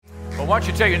Well, why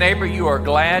don't you tell your neighbor you are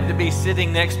glad to be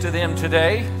sitting next to them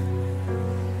today?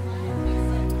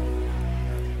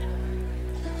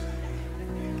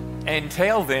 And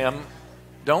tell them,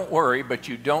 don't worry, but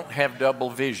you don't have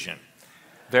double vision.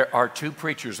 There are two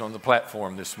preachers on the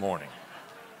platform this morning.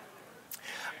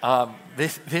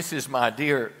 This is my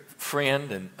dear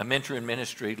friend and a mentor in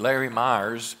ministry, Larry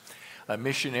Meyers, a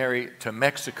missionary to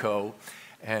Mexico.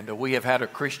 And we have had a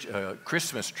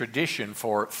Christmas tradition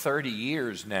for 30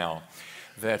 years now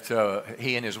that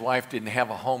he and his wife didn't have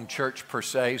a home church per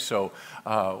se, so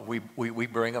we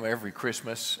bring them every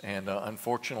Christmas. And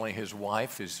unfortunately, his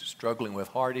wife is struggling with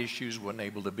heart issues, wasn't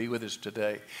able to be with us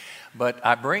today. But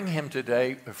I bring him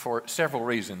today for several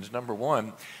reasons. Number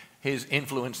one, his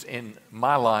influence in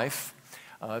my life.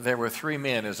 There were three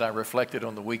men, as I reflected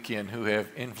on the weekend, who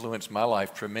have influenced my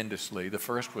life tremendously. The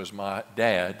first was my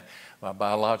dad, my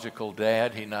biological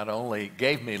dad. He not only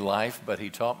gave me life, but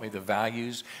he taught me the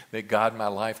values that guide my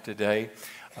life today.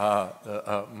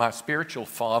 My spiritual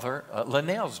father,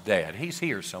 Linnell's dad, he's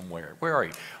here somewhere. Where are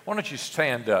you? Why don't you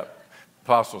stand up,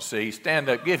 Apostle C? Stand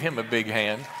up, give him a big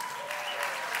hand.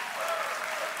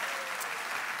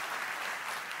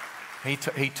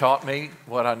 He taught me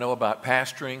what I know about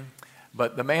pastoring.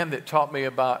 But the man that taught me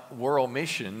about world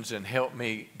missions and helped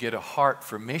me get a heart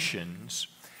for missions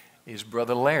is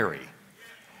Brother Larry.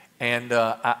 And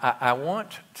I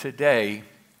want today,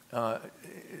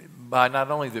 by not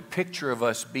only the picture of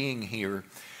us being here,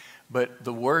 but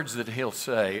the words that he'll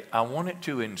say, I want it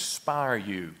to inspire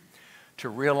you to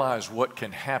realize what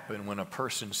can happen when a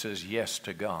person says yes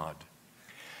to God.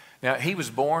 Now, he was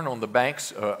born on the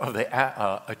banks of the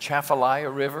Atchafalaya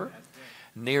River,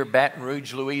 near Baton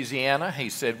Rouge, Louisiana. He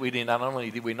said not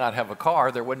only did we not have a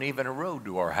car, there wasn't even a road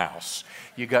to our house.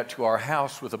 You got to our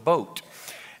house with a boat.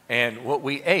 And what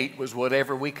we ate was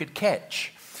whatever we could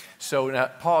catch. So now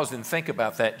pause and think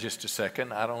about that just a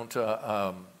second.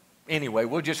 Anyway,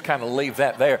 we'll just kind of leave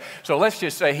that there. So let's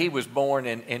just say he was born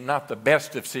in not the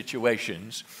best of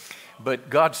situations. But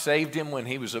God saved him when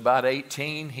he was about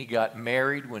 18. He got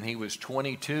married when he was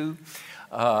 22.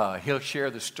 He'll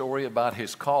share the story about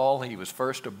his call. He was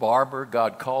first a barber.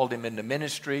 God called him into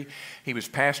ministry. He was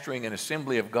pastoring an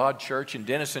Assembly of God church in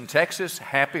Denison, Texas,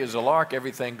 happy as a lark,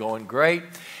 everything going great.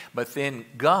 But then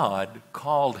God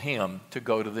called him to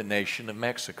go to the nation of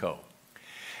Mexico.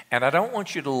 And I don't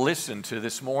want you to listen to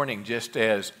this morning just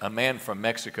as a man from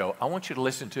Mexico. I want you to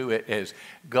listen to it as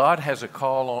God has a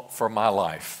call for my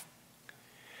life.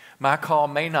 My call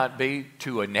may not be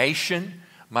to a nation.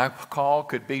 My call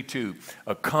could be to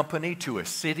a company, to a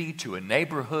city, to a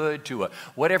neighborhood, to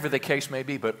whatever the case may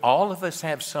be. But all of us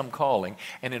have some calling,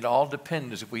 and it all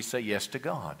depends if we say yes to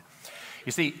God.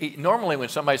 You see, normally when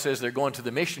somebody says they're going to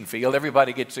the mission field,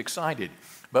 everybody gets excited.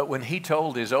 But when he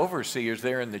told his overseers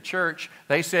there in the church,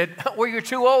 they said, well, you're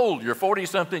too old. You're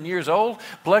 40-something years old,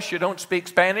 plus you don't speak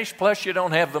Spanish, plus you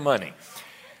don't have the money.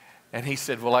 And he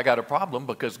said, well, I got a problem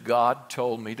because God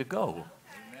told me to go.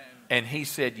 And he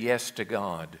said yes to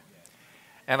God.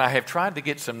 And I have tried to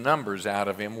get some numbers out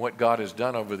of him, what God has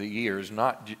done over the years,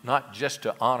 not just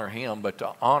to honor him, but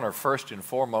to honor first and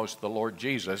foremost the Lord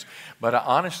Jesus. But I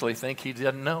honestly think he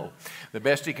didn't know. The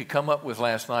best he could come up with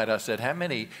last night, I said, how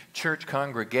many church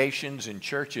congregations and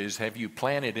churches have you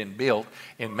planted and built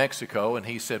in Mexico? And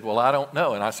he said, well, I don't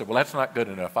know. And I said, well, that's not good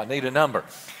enough. I need a number.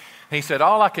 He said,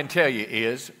 all I can tell you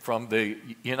is from the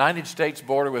United States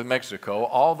border with Mexico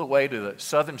all the way to the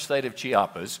southern state of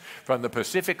Chiapas, from the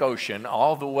Pacific Ocean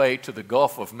all the way to the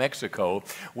Gulf of Mexico,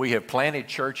 we have planted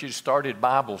churches, started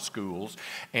Bible schools,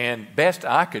 and best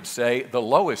I could say, the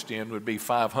lowest end would be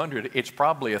 500. It's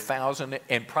probably 1,000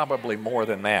 and probably more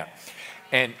than that.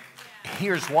 And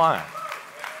here's why.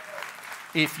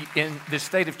 If in the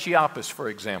state of Chiapas, for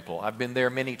example, I've been there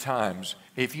many times.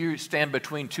 If you stand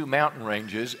between two mountain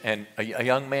ranges and a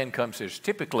young man comes, there's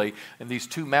typically in these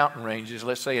two mountain ranges,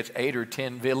 let's say it's 8 or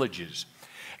 10 villages.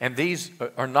 And these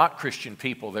are not Christian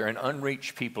people. They're an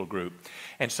unreached people group.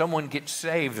 And someone gets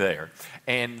saved there,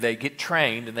 and they get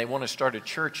trained, and they want to start a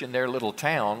church in their little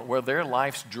town where their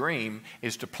life's dream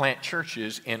is to plant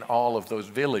churches in all of those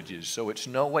villages. So it's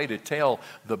no way to tell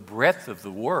the breadth of the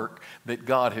work that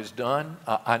God has done.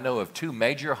 I know of 2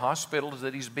 major hospitals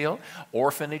that he's built,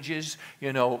 orphanages,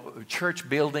 church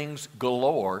buildings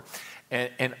galore,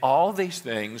 and all these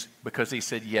things because he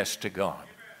said yes to God.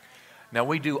 Now,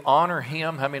 we do honor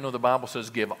him. How many know the Bible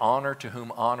says give honor to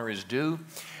whom honor is due?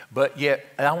 But yet,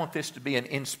 I want this to be an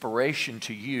inspiration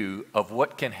to you of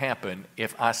what can happen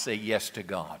if I say yes to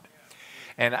God.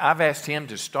 And I've asked him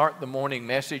to start the morning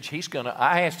message.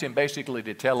 I asked him basically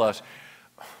to tell us,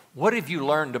 what have you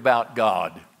learned about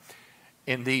God?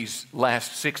 in these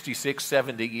last 66,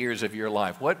 70 years of your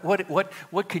life?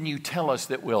 What can you tell us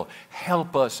that will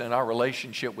help us in our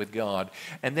relationship with God?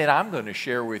 And then I'm going to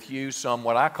share with you some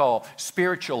what I call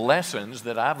spiritual lessons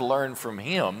that I've learned from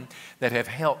him that have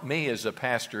helped me as a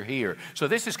pastor here. So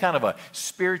this is kind of a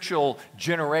spiritual,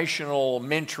 generational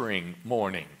mentoring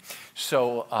morning.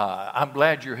 So I'm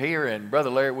glad you're here, and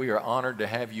Brother Larry, we are honored to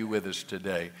have you with us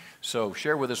today. So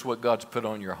share with us what God's put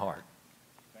on your heart.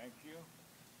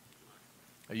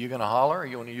 Are you going to holler or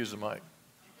you want to use the mic?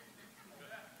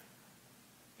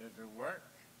 Does it work?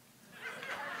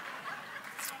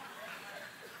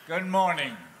 Good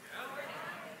morning.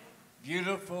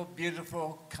 Beautiful,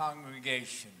 beautiful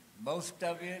congregation. Most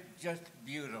of it just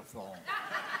beautiful.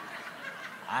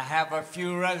 I have a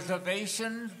few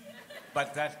reservations,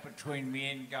 but that's between me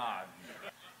and God.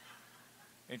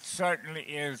 It certainly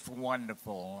is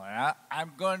wonderful.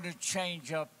 I'm going to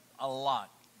change up a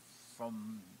lot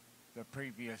from the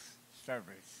previous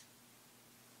service.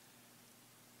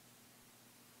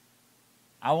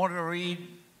 I want to read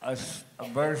a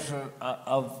verse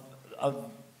of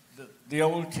the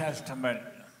Old Testament.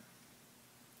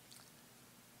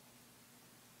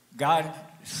 God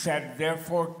said,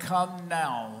 "Therefore come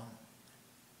now,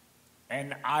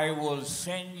 and I will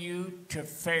send you to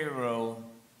Pharaoh,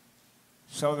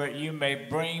 so that you may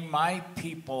bring my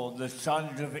people, the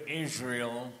sons of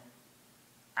Israel,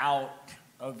 out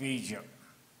of Egypt."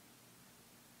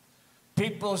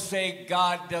 People say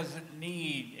God doesn't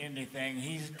need anything.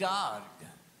 He's God.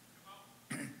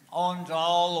 Owns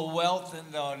all the wealth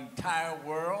in the entire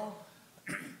world.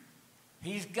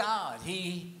 He's God.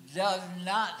 He does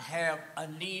not have a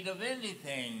need of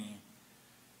anything.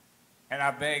 And I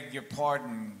beg your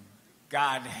pardon,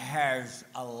 God has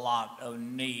a lot of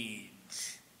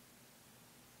needs.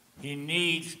 He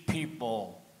needs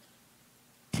people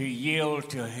to yield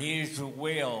to his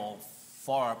will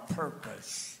for a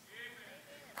purpose.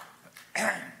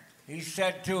 He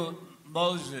said to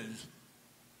Moses,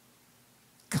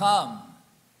 "Come,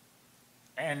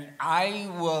 and I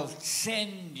will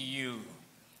send you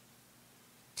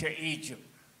to Egypt.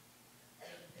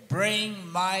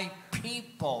 Bring my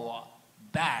people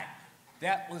back."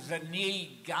 That was a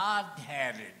need God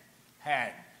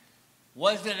had.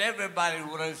 Wasn't everybody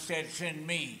would have said, "Send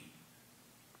me."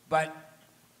 But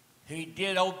he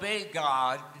did obey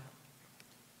God.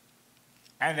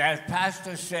 And as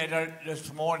Pastor said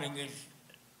this morning,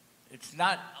 it's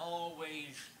not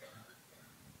always,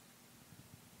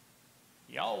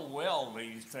 y'all weld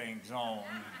these things on.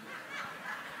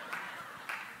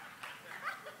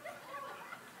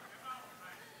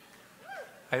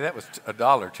 Hey, that was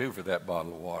 $1 too for that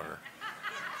bottle of water.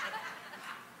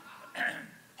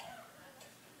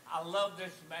 I love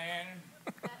this man,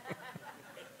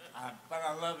 but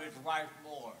I love his wife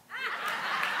more.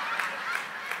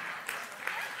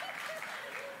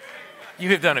 You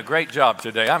have done a great job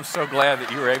today. I'm so glad that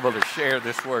you were able to share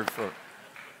this word for.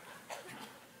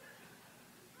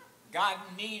 God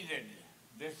needed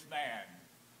this man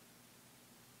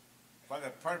for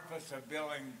the purpose of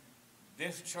building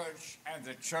this church and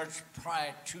the church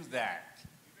prior to that.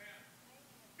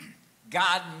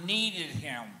 God needed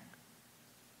him.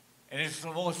 And it's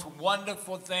the most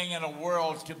wonderful thing in the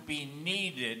world to be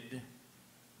needed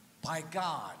by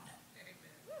God.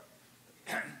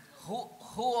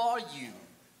 Who are you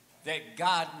that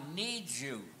God needs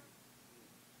you?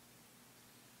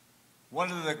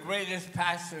 One of the greatest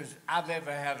pastors I've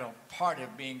ever had a part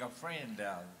of being a friend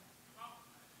of.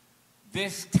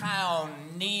 This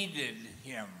town needed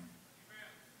him.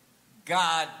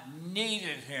 God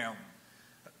needed him.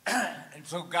 And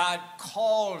so God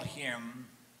called him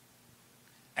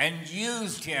and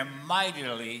used him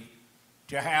mightily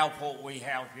to have what we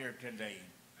have here today.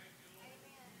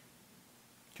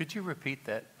 Could you repeat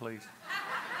that, please?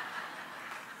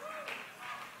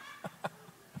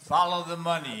 Follow the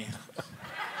money.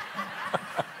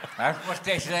 That's what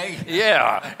they say.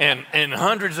 Yeah, and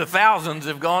hundreds of thousands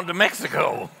have gone to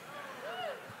Mexico.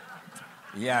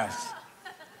 Yes.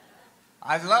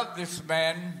 I love this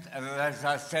man, and as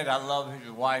I said, I love his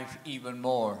wife even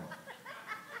more.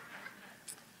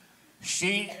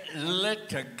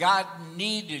 God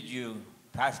needed you,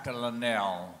 Pastor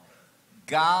Linnell.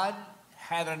 God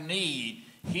had a need.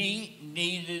 He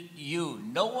needed you.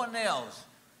 No one else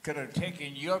could have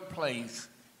taken your place.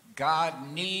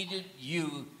 God needed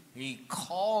you. He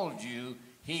called you.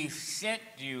 He sent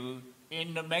you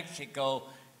into Mexico,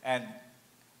 and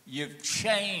you've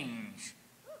changed.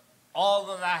 All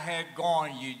that I had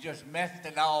going, you just messed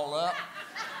it all up.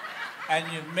 And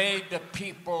you've made the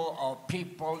people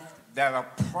that are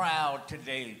proud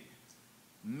today.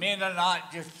 Men are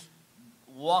not just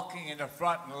walking in the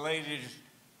front and ladies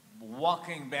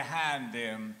walking behind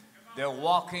them. They're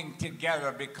walking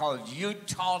together because you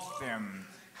taught them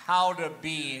how to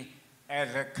be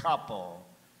as a couple.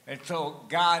 And so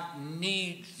God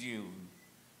needs you.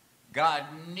 God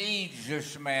needs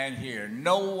this man here.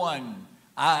 No one,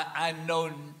 I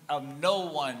know of no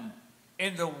one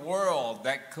in the world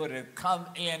that could have come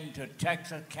into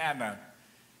Texarkana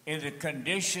in the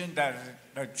condition that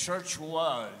the church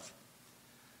was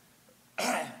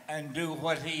and do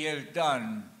what he has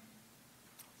done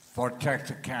for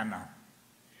Texarkana.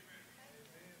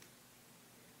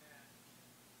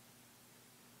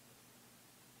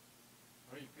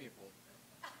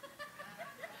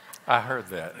 I heard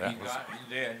that. You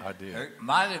did. I did. It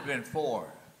might have been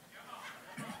 4.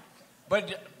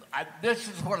 But this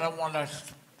is what I want to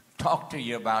talk to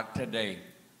you about today.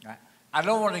 I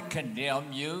don't want to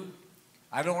condemn you.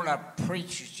 I don't want to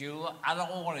preach at you. I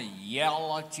don't want to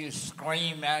yell at you,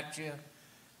 scream at you.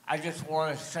 I just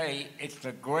want to say it's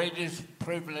the greatest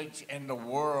privilege in the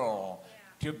world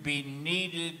to be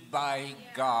needed by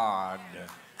God.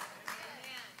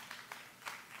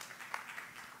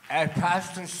 As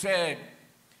Pastor said,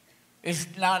 it's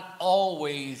not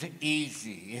always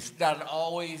easy. It's not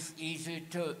always easy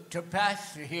to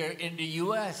pastor here in the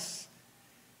U.S.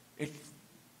 It's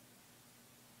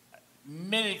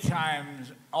many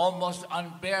times almost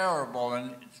unbearable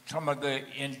in some of the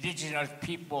indigenous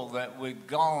people that we've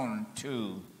gone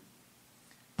to.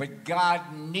 But God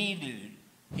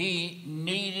He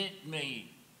needed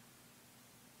me.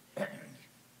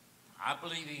 I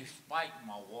believe He spiked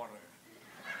my water.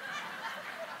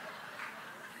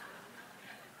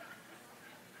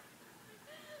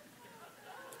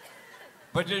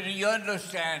 But do you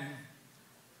understand,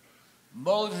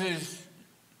 Moses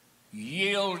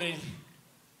yielded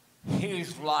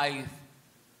his life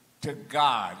to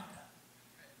God.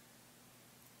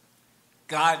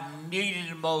 God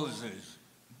needed Moses.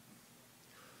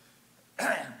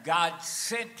 God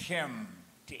sent him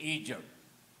to Egypt.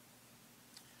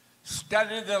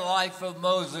 Study the life of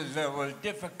Moses. There were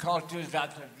difficulties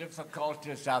after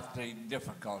difficulties after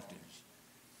difficulties.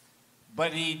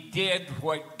 But he did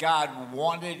what God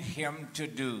wanted him to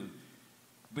do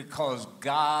because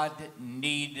God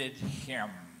needed him.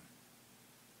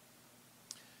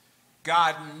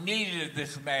 God needed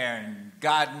this man.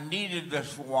 God needed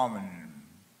this woman.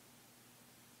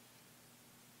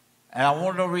 And I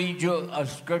want to read you a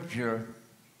scripture.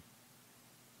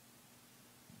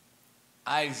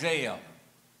 Isaiah.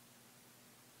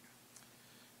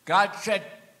 God said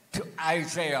to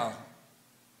Isaiah,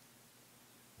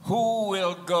 "Who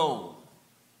will go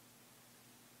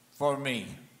for me?"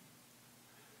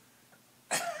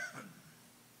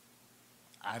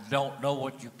 I don't know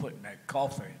what you put in that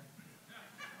coffee.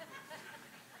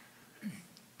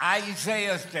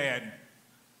 Isaiah said,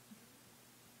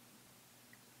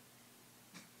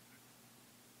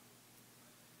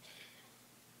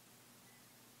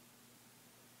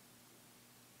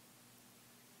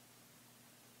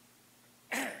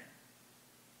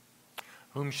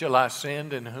 "Whom shall I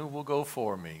send, and who will go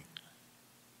for me?"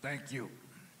 Thank you.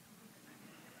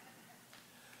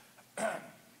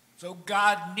 So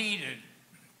God needed,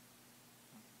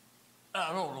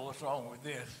 I don't know what's wrong with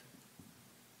this.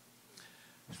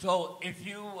 So if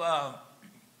you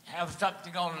have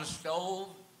something on the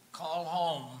stove, call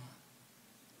home.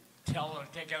 Tell them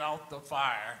to take it off the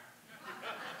fire.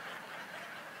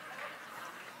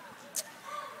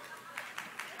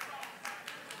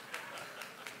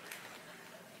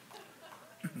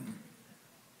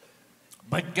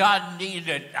 But God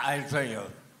needed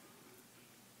Isaiah.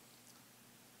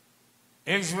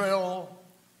 Israel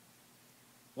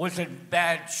was in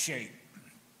bad shape.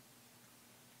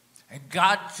 And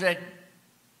God said,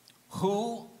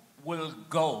 "Who will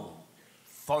go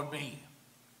for me?"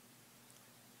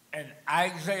 And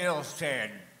Isaiah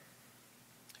said,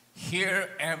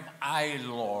 "Here am I,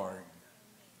 Lord.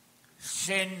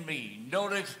 Send me."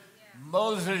 Notice,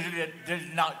 Moses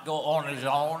did not go on his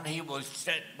own. He was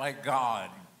sent by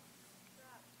God.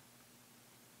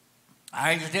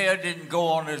 Isaiah didn't go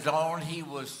on his own. He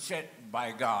was sent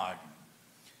by God.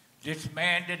 This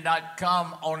man did not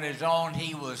come on his own.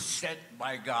 He was sent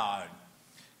by God.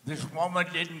 This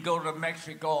woman didn't go to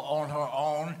Mexico on her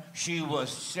own. She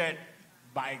was sent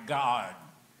by God.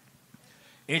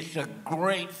 It's a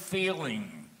great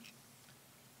feeling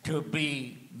to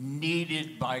be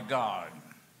needed by God.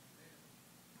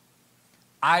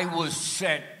 I was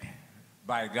sent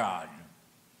by God.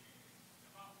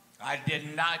 I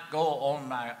did not go on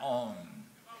my own.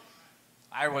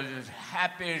 I was as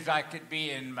happy as I could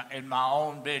be in my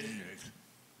own business.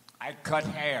 I cut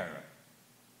hair.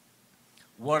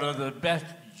 one of the best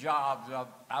jobs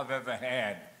I've ever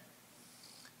had.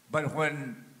 But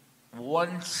when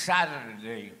one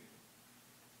Saturday,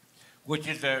 which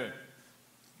is the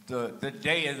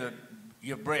day of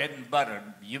your bread and butter,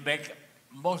 you make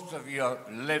most of your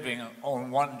living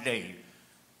on one day.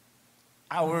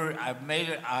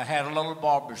 I had a little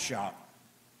barber shop.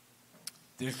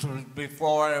 This was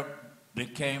before I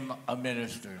became a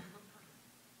minister.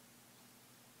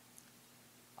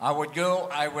 I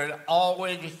would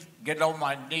always get on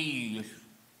my knees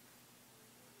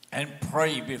and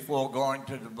pray before going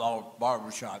to the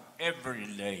barber shop every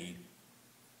day.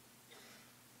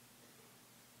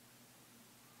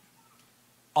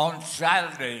 On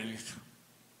Saturdays,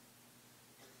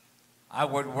 I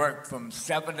would work from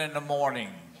 7 in the morning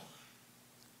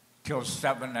till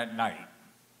 7 at night.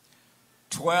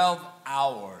 12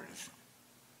 hours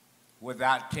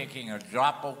without taking a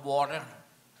drop of water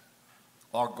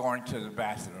or going to the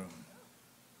bathroom.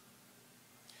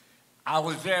 I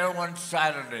was there one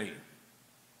Saturday,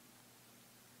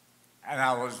 and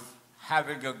I was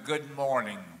having a good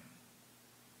morning.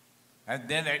 And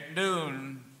then at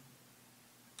noon,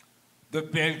 the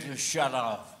business shut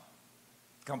off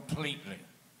completely.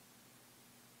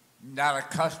 Not a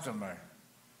customer.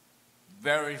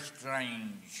 Very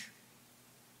strange.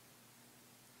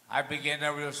 I began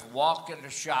to just walk in the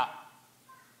shop,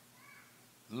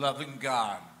 loving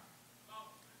God,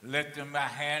 lifting my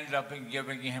hand up and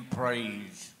giving him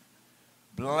praise,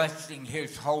 blessing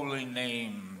his holy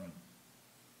name.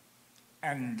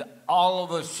 And all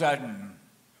of a sudden,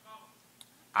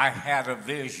 I had a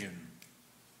vision.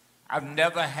 I've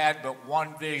never had but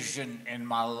one vision in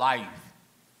my life.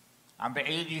 I'm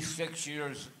 86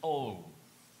 years old.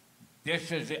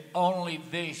 This is the only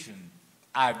vision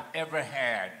I've ever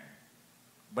had,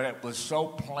 but it was so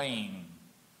plain.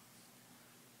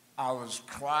 I was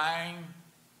crying,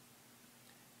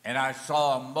 and I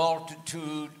saw a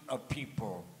multitude of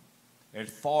people as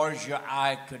far as your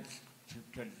eye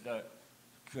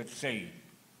could see.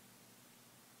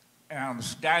 And I'm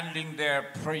standing there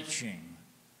preaching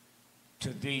to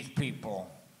these people.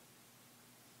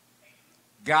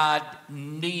 God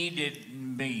needed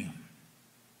me.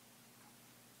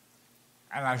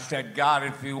 And I said, God,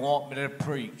 if you want me to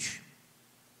preach,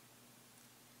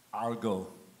 I'll go.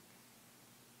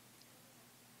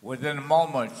 Within a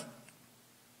moment,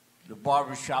 the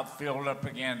barbershop filled up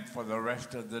again for the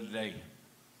rest of the day.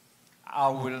 I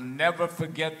will never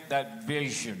forget that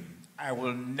vision. I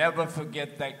will never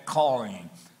forget that calling.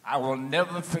 I will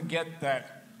never forget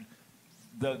that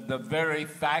the very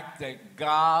fact that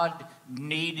God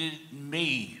needed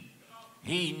me.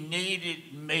 He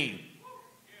needed me.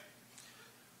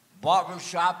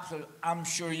 Barbershops, I'm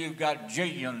sure you've got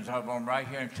jillions of them right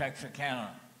here in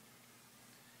Texarkana.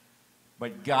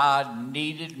 But God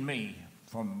needed me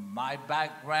from my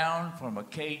background, from a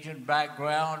Cajun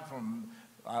background, from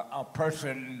a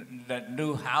person that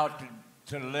knew how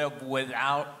to live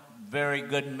without very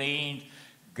good means.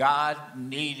 God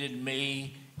needed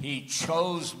me. He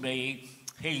chose me.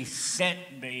 He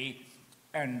sent me.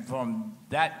 And from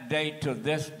that day to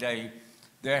this day,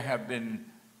 there have been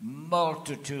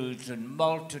multitudes and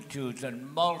multitudes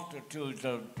and multitudes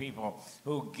of people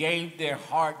who gave their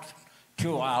hearts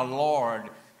to our Lord,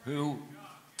 who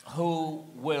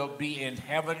will be in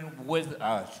heaven with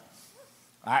us.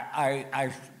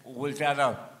 I was at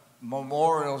a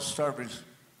memorial service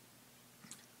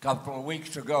a couple of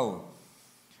weeks ago,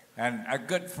 and a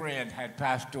good friend had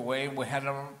passed away, and we had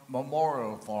a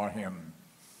memorial for him.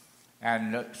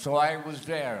 And so I was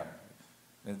there.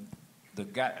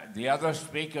 The other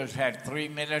speakers had 3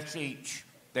 minutes each.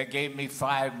 They gave me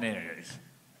 5 minutes.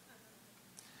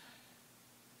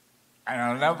 And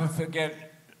I'll never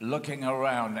forget looking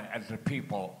around at the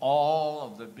people, all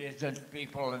of the business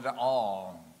people and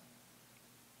all.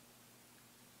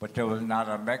 But there was not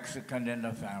a Mexican in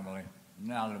the family,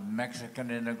 not a Mexican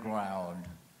in the crowd.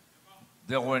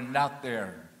 They were not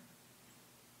there.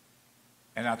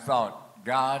 And I thought,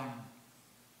 God,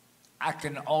 I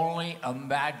can only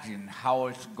imagine how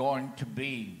it's going to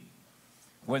be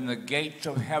when the gates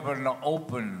of heaven are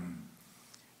open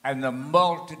and the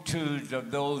multitudes of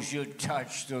those you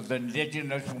touched, those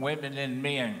indigenous women and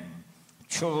men,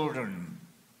 children,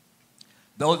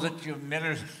 those that you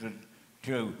ministered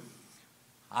to.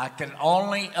 I can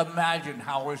only imagine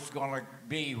how it's going to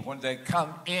be when they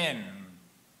come in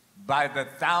by the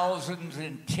thousands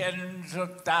and tens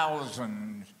of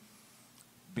thousands,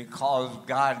 because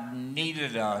God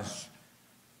needed us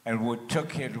and we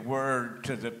took his word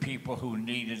to the people who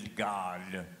needed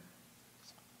God.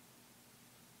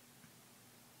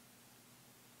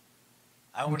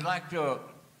 I would like to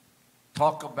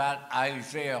talk about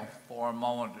Isaiah for a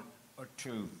moment or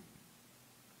two.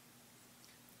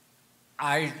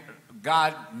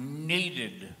 God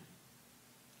needed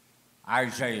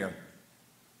Isaiah.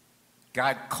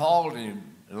 God called him.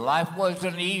 Life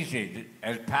wasn't easy.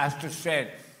 As Pastor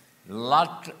said,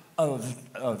 lots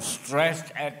of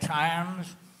stress at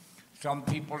times. Some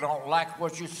people don't like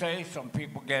what you say. Some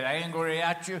people get angry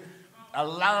at you. A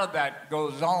lot of that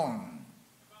goes on.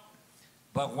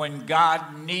 But when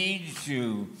God needs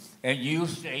you and you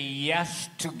say yes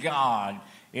to God,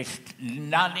 it's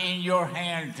not in your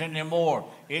hands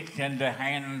anymore. It's in the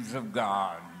hands of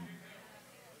God.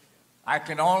 I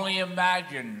can only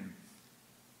imagine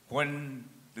when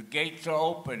the gates are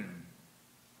open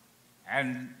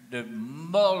and the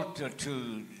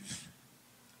multitudes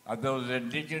of those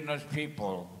indigenous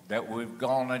people that we've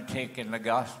gone and taken the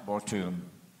gospel to,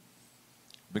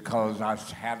 because I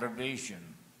had a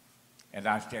vision and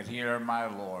I said, "Here, my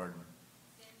Lord,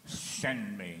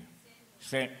 send me."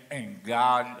 And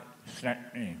God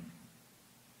sent me.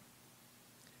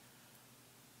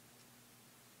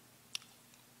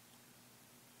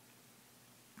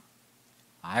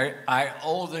 I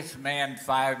owe this man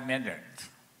 5 minutes.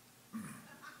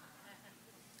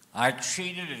 I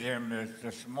cheated him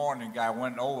this morning. I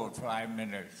went over 5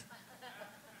 minutes.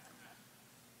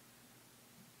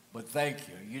 But thank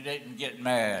you. You didn't get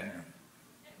mad.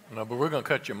 No, but we're going to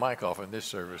cut your mic off in this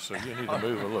service, so you need to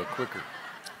move a little quicker.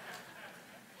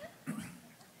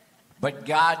 But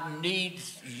God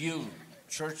needs you.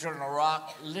 Church on the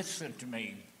Rock, listen to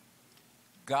me.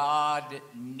 God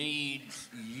needs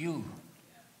you.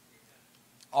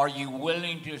 Are you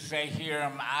willing to say, "Here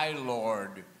am I,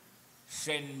 Lord,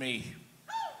 send me"?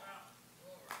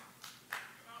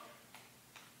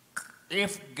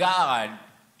 If God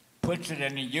puts it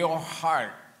in your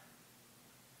heart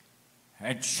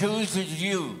and chooses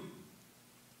you,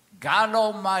 God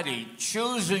Almighty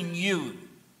choosing you,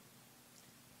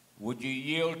 would you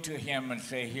yield to him and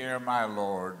say, "Here, my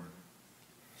Lord,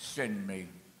 send me"?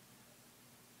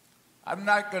 I'm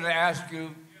not going to ask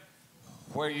you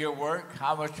where you work,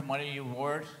 how much money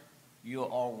you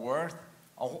are worth,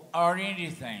 or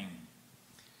anything.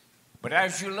 But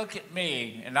as you look at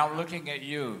me, and I'm looking at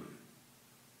you,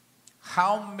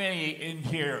 how many in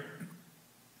here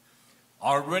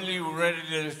are really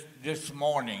ready this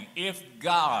morning? If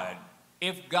God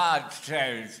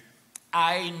says,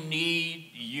 "I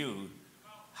need you,"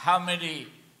 how many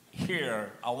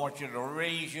here, I want you to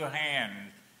raise your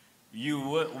hand,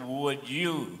 would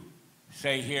you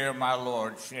say, "Here, my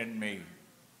Lord, send me"?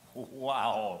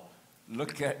 Wow.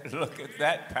 Look at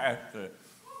that, Pastor.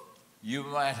 You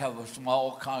might have a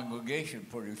small congregation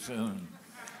pretty soon.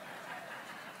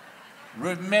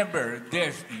 Remember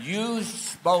this, you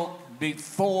spoke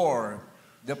before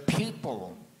the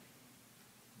people.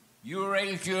 You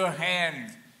raise your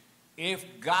hand.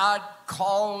 If God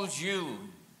calls you,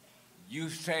 you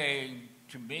say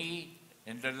to me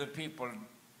and to the people,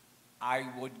 "I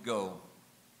would go."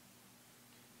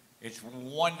 It's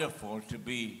wonderful to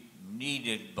be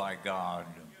needed by God.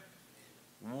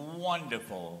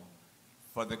 Wonderful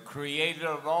for the Creator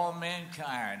of all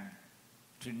mankind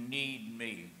to need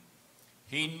me.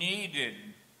 He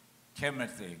needed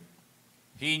Timothy.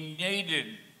 He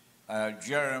needed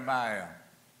Jeremiah.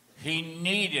 He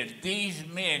needed these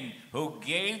men who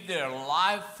gave their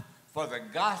life for the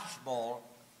gospel.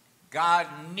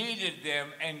 God needed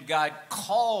them and God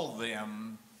called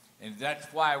them. And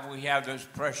that's why we have this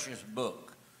precious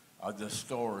book of the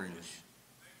stories.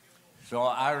 So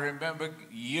I remember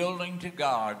yielding to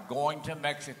God, going to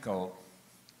Mexico,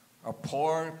 a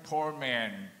poor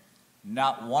man,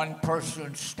 not one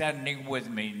person standing with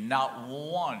me, not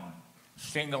one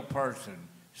single person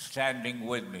standing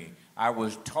with me. I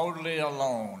was totally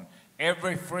alone.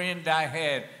 Every friend I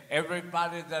had,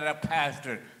 everybody that I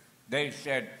pastored, they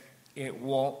said, "It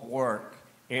won't work.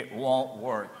 It won't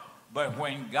work." But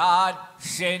when God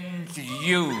sends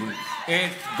you,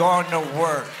 it's going to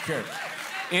work.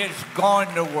 It's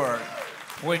going to work.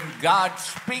 When God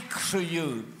speaks to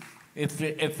you, if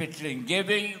it's in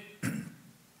giving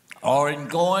or in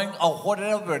going or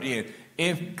whatever it is,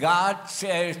 if God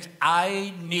says,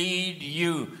 "I need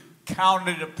you," count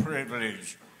it a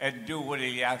privilege and do what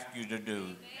he asks you to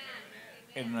do.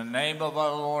 In the name of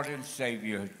our Lord and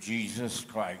Savior, Jesus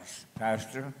Christ.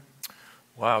 Pastor?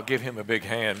 Wow, give him a big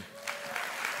hand.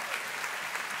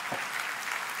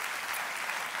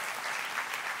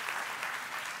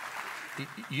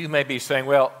 You may be saying,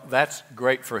 "Well, that's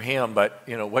great for him, but,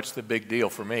 what's the big deal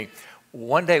for me?"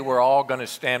 One day we're all going to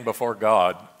stand before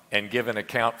God and give an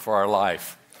account for our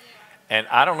life. And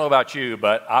I don't know about you,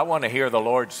 but I want to hear the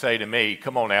Lord say to me,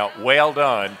 "Come on now, well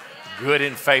done, good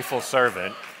and faithful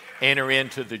servant, enter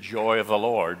into the joy of the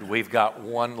Lord. We've got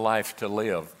one life to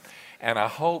live. And I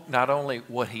hope not only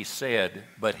what he said,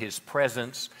 but his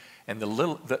presence and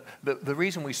the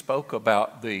reason we spoke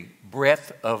about the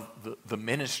breadth of the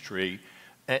ministry,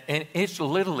 and it's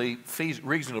literally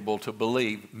reasonable to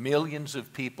believe millions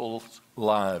of people's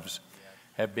lives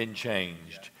have been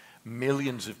changed.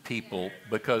 Millions of people,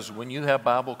 because when you have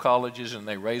Bible colleges and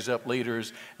they raise up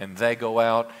leaders and they go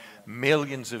out,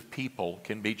 millions of people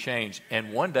can be changed.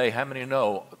 And one day, how many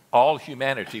know all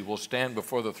humanity will stand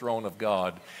before the throne of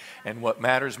God? And what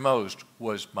matters most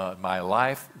was my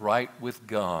life right with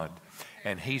God.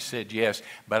 And he said yes.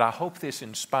 But I hope this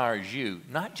inspires you,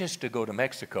 not just to go to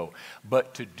Mexico,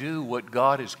 but to do what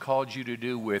God has called you to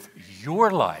do with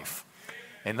your life.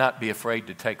 And not be afraid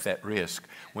to take that risk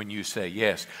when you say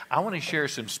yes. I want to share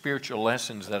some spiritual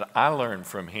lessons that I learned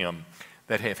from him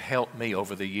that have helped me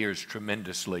over the years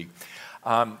tremendously.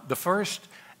 The first,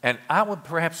 and I would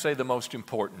perhaps say the most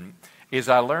important, is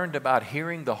I learned about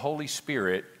hearing the Holy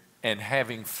Spirit and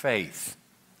having faith.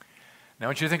 Now,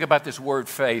 when you think about this word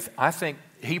faith, I think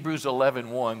Hebrews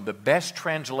 11:1, the best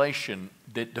translation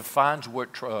that defines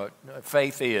what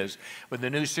faith is, with the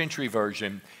New Century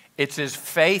Version, it says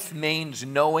faith means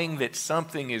knowing that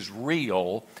something is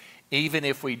real even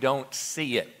if we don't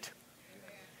see it.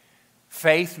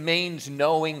 Faith means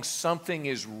knowing something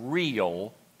is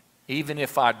real even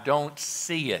if I don't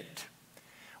see it.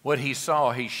 What he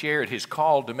saw, he shared his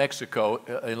call to Mexico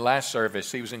in last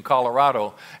service. He was in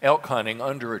Colorado elk hunting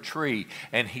under a tree,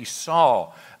 and he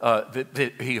saw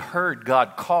that he heard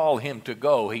God call him to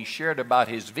go. He shared about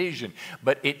his vision,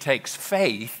 but it takes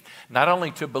faith not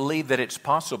only to believe that it's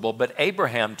possible, but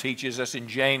Abraham teaches us in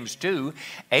James 2,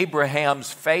 Abraham's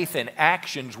faith and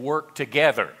actions work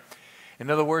together. In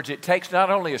other words, it takes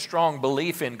not only a strong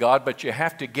belief in God, but you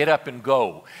have to get up and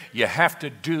go. You have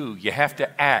to do. You have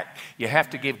to act. You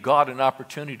have to give God an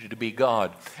opportunity to be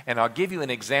God. And I'll give you an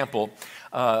example.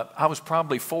 I was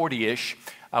probably 40-ish.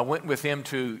 I went with him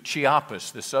to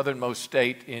Chiapas, the southernmost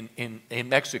state in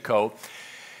Mexico.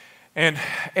 And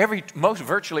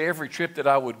virtually every trip that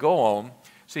I would go on,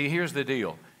 see, here's the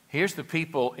deal. Here's the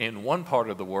people in one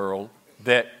part of the world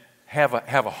that have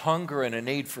a hunger and a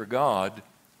need for God,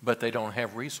 but they don't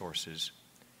have resources.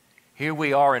 Here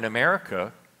we are in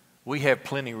America, we have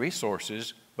plenty of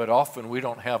resources, but often we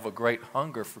don't have a great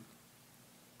hunger for.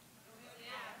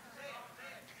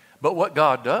 But what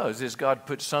God does is God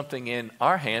puts something in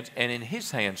our hands and in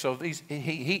his hands. So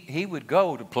he would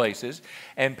go to places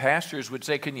and pastors would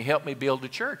say, can you help me build a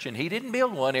church? And he didn't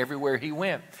build one everywhere he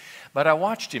went. But I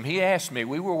watched him. He asked me,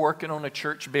 we were working on a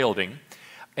church building,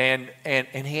 and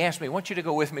he asked me, I want you to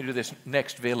go with me to this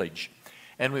next village.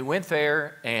 And we went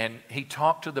there, and he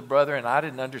talked to the brother, and I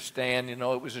didn't understand. You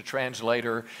know, it was a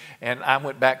translator. And I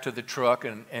went back to the truck,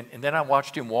 and then I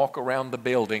watched him walk around the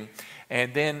building.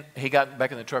 And then he got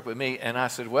back in the truck with me, and I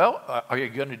said, well, are you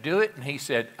going to do it? And he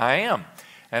said, I am.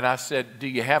 And I said, do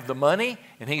you have the money?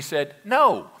 And he said,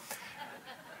 no.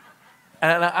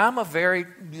 And I'm a very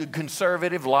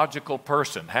conservative, logical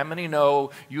person. How many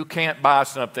know you can't buy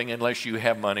something unless you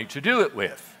have money to do it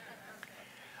with?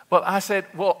 Well, I said,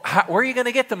 well, where are you going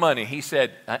to get the money? He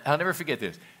said, I'll never forget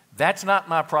this. That's not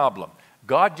my problem.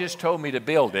 God just told me to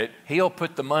build it. He'll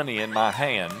put the money in my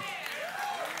hand.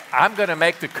 I'm going to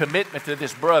make the commitment to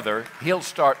this brother. He'll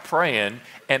start praying.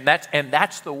 And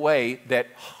that's the way that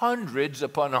hundreds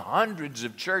upon hundreds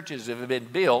of churches have been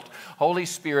built. Holy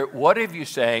Spirit, what are you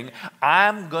saying?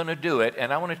 I'm going to do it.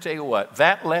 And I want to tell you what,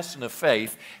 that lesson of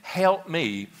faith helped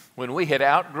me when we had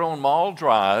outgrown Mall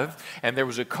Drive and there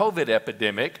was a COVID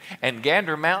epidemic and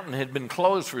Gander Mountain had been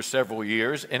closed for several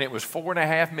years, and it was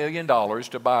 $4.5 million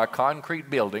to buy a concrete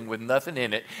building with nothing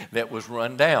in it that was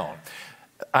run down.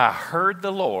 I heard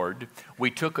the Lord.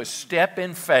 We took a step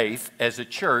in faith as a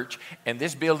church, and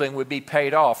this building would be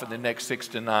paid off in the next 6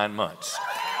 to 9 months.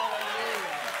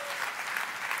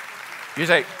 You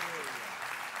say,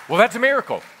 well, that's a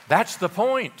miracle. That's the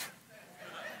point.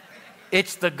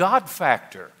 It's the God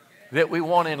factor that we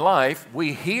want in life.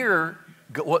 We hear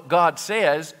what God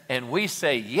says, and we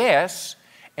say yes,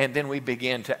 and then we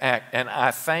begin to act. And I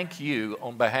thank you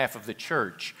on behalf of the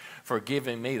church for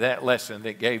giving me that lesson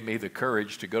that gave me the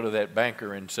courage to go to that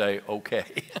banker and say, okay.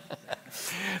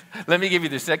 Let me give you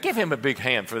this. Give him a big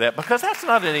hand for that, because that's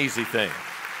not an easy thing.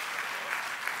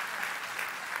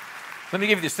 Let me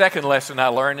give you the second lesson I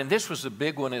learned, and this was a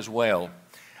big one as well.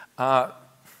 I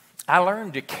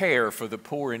learned to care for the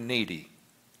poor and needy.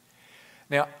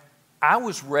 Now, I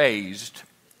was raised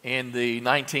in the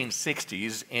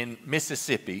 1960s in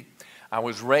Mississippi. I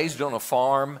was raised on a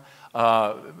farm.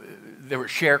 There were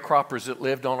sharecroppers that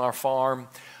lived on our farm.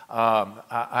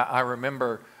 I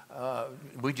remember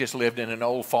we just lived in an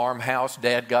old farmhouse.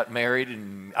 Dad got married,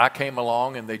 and I came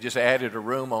along, and they just added a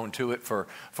room onto it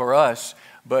for us.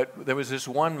 But there was this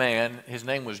one man, his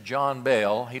name was John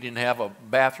Bell. He didn't have a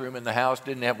bathroom in the house,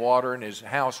 didn't have water, and his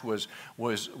house was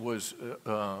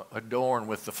adorned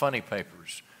with the funny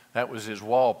papers. That was his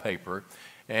wallpaper.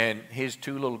 And his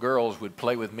two little girls would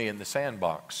play with me in the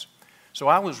sandbox. So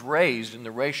I was raised in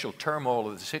the racial turmoil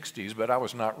of the 60s, but I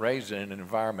was not raised in an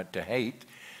environment to hate,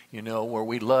 where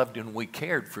we loved and we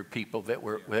cared for people that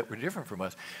were different from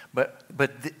us. But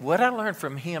what I learned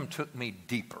from him took me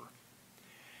deeper.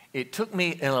 It took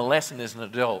me in a lesson as an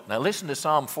adult. Now listen to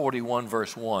Psalm 41,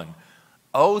 verse 1.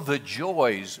 Oh, the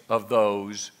joys of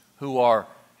those who are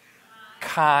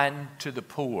kind to the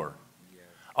poor.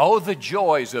 Oh, the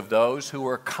joys of those who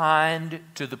are kind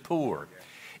to the poor.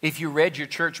 If you read your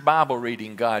church Bible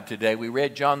reading guide today, we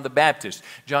read John the Baptist.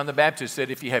 John the Baptist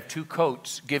said, if you have 2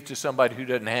 coats, give to somebody who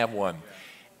doesn't have one.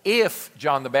 If,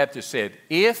 John the Baptist said,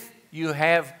 if you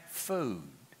have food.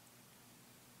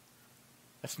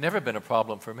 That's never been a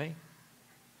problem for me.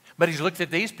 But he's looked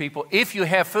at these people. If you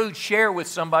have food, share with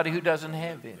somebody who doesn't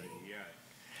have any.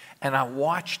 And I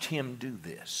watched him do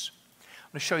this.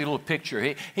 I'm going to show you a little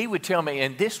picture. He would tell me,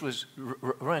 and this was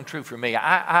running true for me.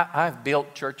 I've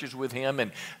built churches with him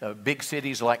in big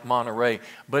cities like Monterey,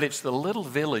 but it's the little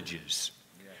villages.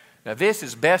 Now this,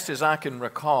 as best as I can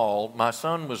recall, my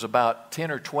son was about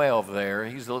 10 or 12 there.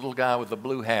 He's the little guy with the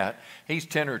blue hat. He's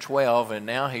 10 or 12, and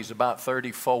now he's about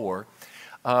 34.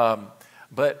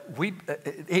 But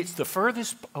it's the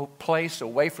furthest place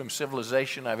away from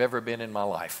civilization I've ever been in my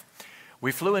life.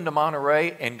 We flew into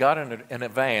Monterey and got in a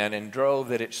van and drove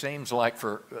that it seems like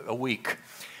for a week.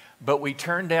 But we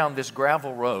turned down this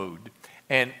gravel road,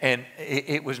 and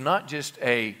it was not just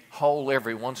a hole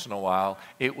every once in a while.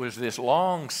 It was this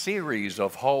long series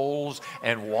of holes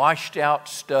and washed out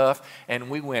stuff,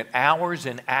 and we went hours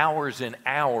and hours and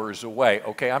hours away.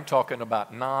 Okay, I'm talking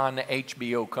about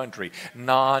non-HBO country,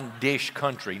 non-dish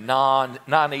country,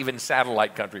 not even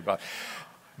satellite country.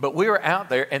 But we were out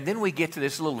there, and then we get to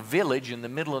this little village in the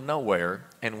middle of nowhere,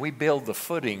 and we build the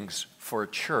footings for a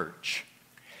church.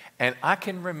 And I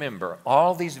can remember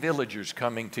all these villagers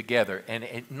coming together, and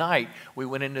at night we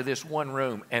went into this one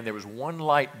room, and there was one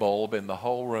light bulb in the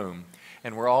whole room,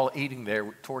 and we're all eating there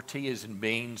with tortillas and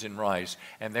beans and rice,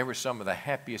 and they were some of the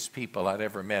happiest people I'd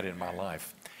ever met in my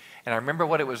life. And I remember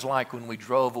what it was like when we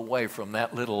drove away from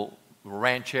that little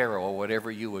ranchero or whatever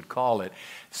you would call it.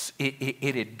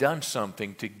 It had done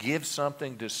something to give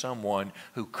something to someone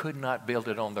who could not build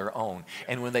it on their own.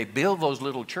 And when they build those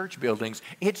little church buildings,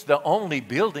 it's the only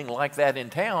building like that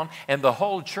in town, and the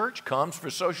whole church comes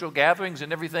for social gatherings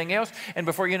and everything else, and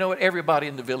before you know it, everybody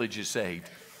in the village is saved.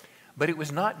 But it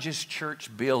was not just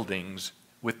church buildings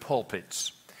with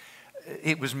pulpits.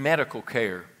 It was medical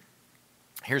care.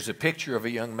 Here's a picture of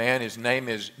a young man. His name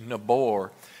is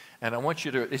Nabor. And I want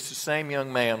you to, it's the same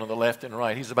young man on the left and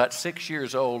right. He's about 6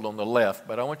 years old on the left,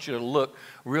 but I want you to look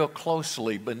real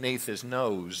closely beneath his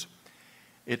nose.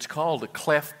 It's called a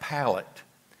cleft palate.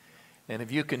 And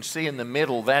if you can see in the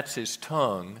middle, that's his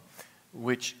tongue,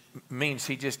 which means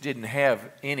he just didn't have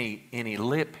any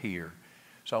lip here.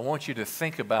 So I want you to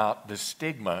think about the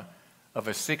stigma of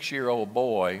a 6-year-old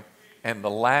boy and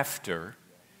the laughter.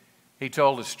 He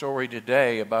told a story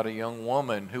today about a young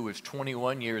woman who was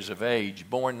 21 years of age,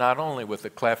 born not only with a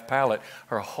cleft palate,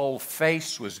 her whole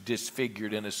face was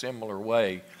disfigured in a similar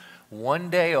way.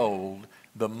 1 day old,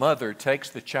 the mother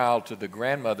takes the child to the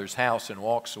grandmother's house and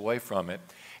walks away from it.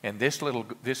 And this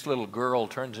little girl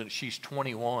turns out she's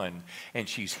 21, and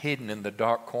she's hidden in the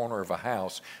dark corner of a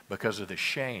house because of the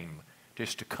shame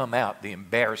just to come out, the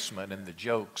embarrassment and the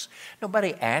jokes.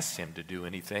 Nobody asked him to do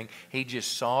anything. He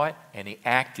just saw it and he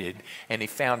acted, and he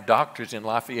found doctors in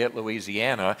Lafayette,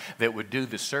 Louisiana that would do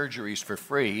the surgeries for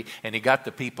free, and he got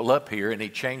the people up here and he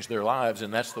changed their lives,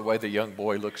 and that's the way the young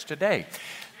boy looks today.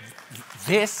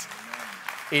 This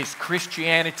is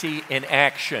Christianity in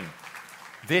action.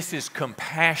 This is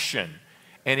compassion.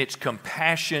 And it's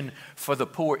compassion for the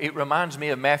poor. It reminds me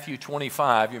of Matthew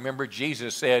 25. You remember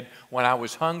Jesus said, when I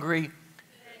was hungry,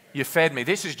 you fed me.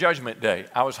 This is Judgment Day.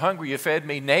 I was hungry, you fed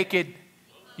me. Naked,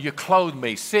 you clothed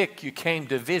me. Sick, you came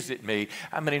to visit me.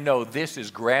 How many know this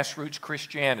is grassroots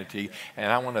Christianity?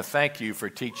 And I want to thank you for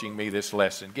teaching me this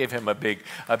lesson. Give him a big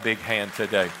hand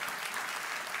today.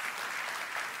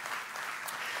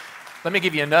 Let me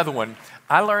give you another one.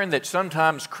 I learned that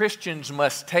sometimes Christians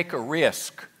must take a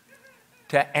risk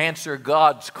to answer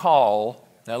God's call.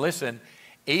 Now listen,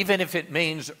 even if it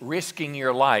means risking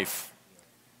your life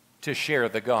to share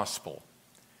the gospel.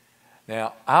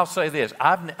 Now, I'll say this.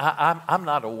 I'm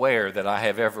not aware that I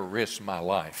have ever risked my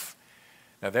life.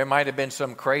 Now, there might have been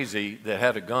some crazy that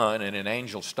had a gun and an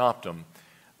angel stopped him,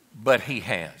 but he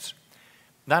has.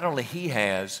 Not only he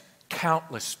has,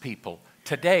 countless people.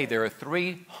 Today, there are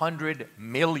 300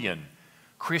 million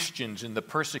Christians in the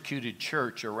persecuted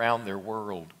church around their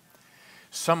world.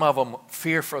 Some of them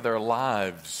fear for their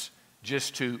lives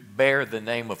just to bear the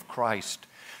name of Christ.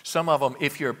 Some of them,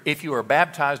 if you are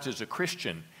baptized as a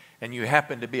Christian and you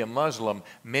happen to be a Muslim,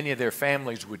 many of their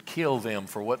families would kill them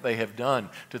for what they have done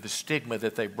to the stigma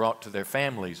that they brought to their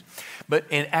families. But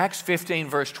in Acts 15,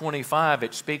 verse 25,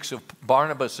 it speaks of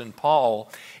Barnabas and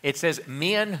Paul. It says,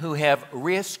 men who have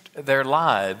risked their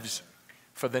lives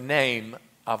for the name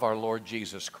of our Lord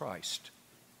Jesus Christ.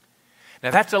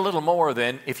 Now, that's a little more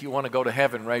than if you want to go to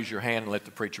heaven, raise your hand and let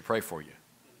the preacher pray for you.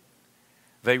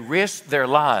 They risked their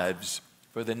lives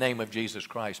for the name of Jesus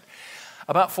Christ.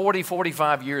 About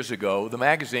 45 years ago, the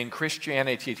magazine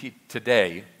Christianity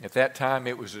Today, at that time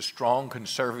it was a strong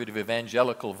conservative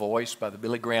evangelical voice by the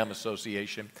Billy Graham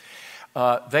Association,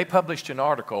 they published an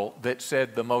article that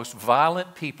said the most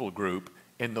violent people group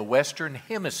in the Western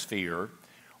Hemisphere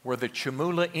were the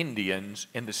Chamula Indians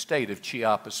in the state of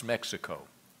Chiapas, Mexico.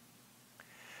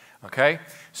 Okay,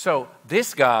 so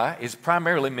this guy is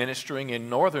primarily ministering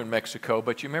in northern Mexico,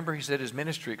 but you remember he said his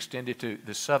ministry extended to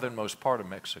the southernmost part of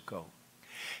Mexico.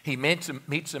 He meets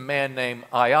a man named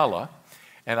Ayala,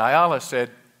 and Ayala said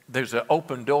there's an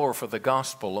open door for the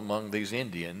gospel among these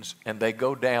Indians, and they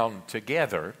go down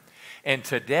together. And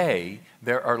today,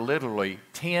 there are literally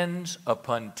tens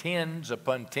upon tens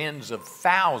upon tens of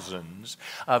thousands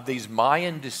of these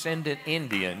Mayan descendant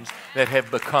Indians that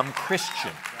have become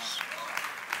Christians.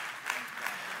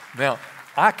 Now,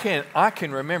 I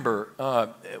can remember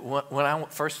when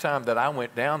first time that I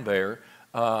went down there,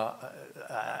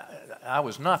 I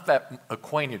was not that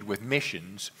acquainted with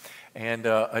missions, and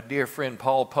a dear friend,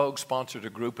 Paul Pogue, sponsored a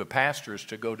group of pastors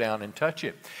to go down and touch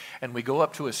it. And we go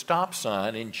up to a stop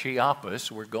sign in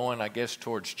Chiapas. We're going, I guess,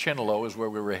 towards Chinelo is where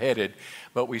we were headed,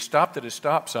 but we stopped at a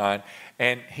stop sign,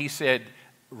 and he said,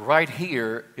 right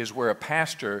here is where a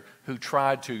pastor who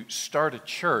tried to start a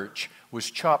church was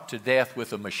chopped to death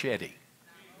with a machete.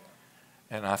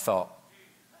 And I thought,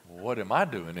 what am I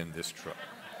doing in this truck?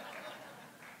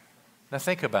 Now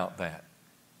think about that.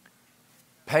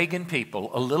 Pagan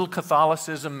people, a little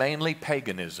Catholicism, mainly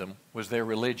paganism, was their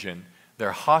religion.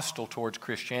 They're hostile towards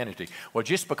Christianity. Well,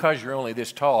 just because you're only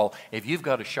this tall, if you've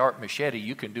got a sharp machete,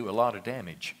 you can do a lot of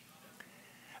damage.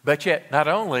 But yet, not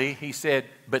only, he said,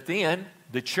 but then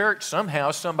the church,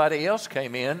 somehow somebody else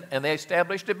came in and they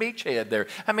established a beachhead there.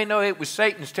 I mean, no, it was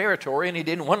Satan's territory and he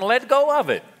didn't want to let go of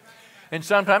it. And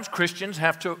sometimes Christians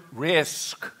have to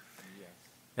risk.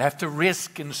 They have to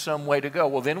risk in some way to go.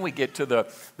 Well, then we get to the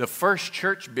first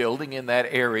church building in that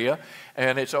area,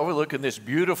 and it's overlooking this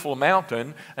beautiful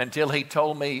mountain until he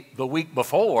told me the week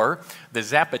before, the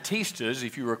Zapatistas,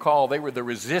 if you recall, they were the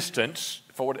resistance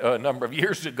for a number of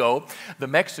years ago. The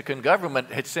Mexican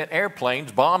government had sent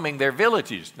airplanes bombing their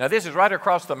villages. Now, this is right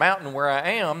across the mountain where I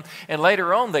am, and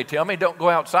later on they tell me don't go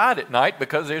outside at night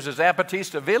because there's a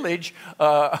Zapatista village,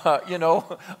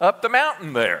 up the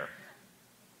mountain there.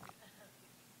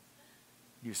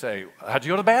 You say, how'd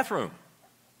you go to the bathroom?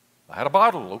 I had a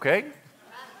bottle, okay?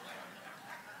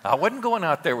 I wasn't going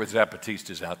out there with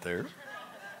Zapatistas out there.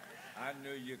 I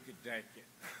knew you could take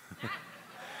it.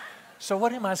 So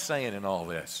what am I saying in all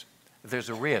this? There's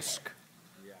a risk.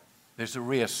 There's a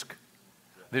risk.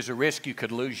 There's a risk you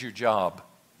could lose your job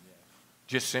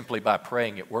just simply by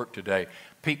praying at work today.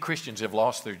 Christians have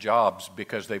lost their jobs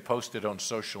because they posted on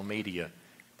social media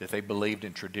that they believed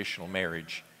in traditional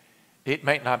marriage. It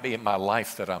may not be in my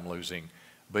life that I'm losing,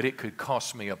 but it could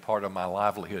cost me a part of my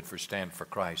livelihood for Stand for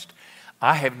Christ.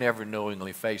 I have never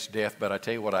knowingly faced death, but I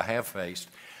tell you what I have faced.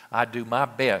 I do my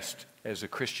best as a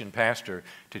Christian pastor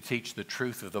to teach the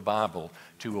truth of the Bible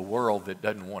to a world that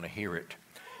doesn't want to hear it.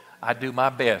 I do my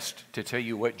best to tell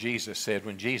you what Jesus said.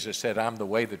 When Jesus said, I'm the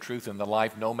way, the truth, and the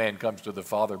life, no man comes to the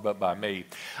Father but by me.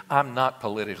 I'm not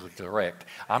politically correct.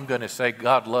 I'm going to say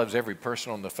God loves every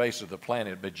person on the face of the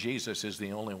planet, but Jesus is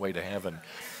the only way to heaven.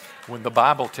 When the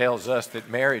Bible tells us that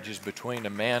marriage is between a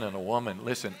man and a woman,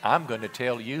 listen, I'm going to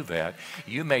tell you that.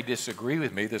 You may disagree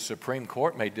with me. The Supreme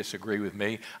Court may disagree with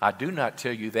me. I do not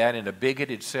tell you that in a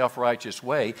bigoted, self-righteous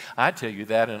way. I tell you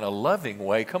that in a loving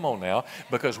way. Come on now,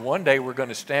 because one day we're going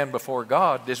to stand before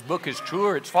God. This book is true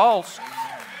or it's false.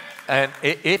 And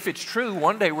if it's true,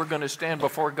 one day we're going to stand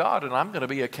before God, and I'm going to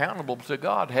be accountable to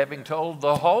God, having told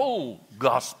the whole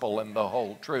gospel and the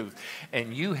whole truth.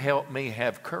 And you help me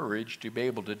have courage to be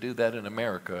able to do that in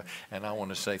America, and I want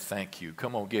to say thank you.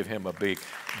 Come on, give him a big,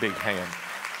 big hand.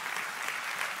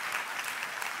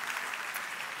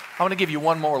 I want to give you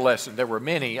one more lesson. There were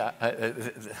many. I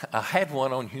had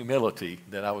one on humility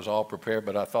that I was all prepared,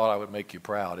 but I thought I would make you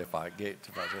proud if I said it.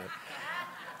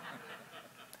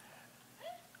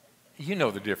 You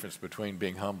know the difference between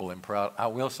being humble and proud. I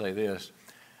will say this.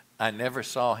 I never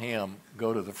saw him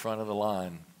go to the front of the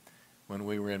line when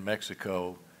we were in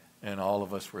Mexico and all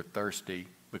of us were thirsty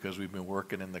because we've been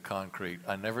working in the concrete.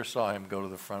 I never saw him go to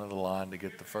the front of the line to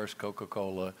get the first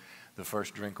Coca-Cola, the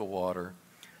first drink of water.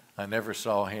 I never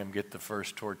saw him get the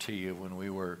first tortilla when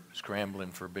we were scrambling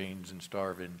for beans and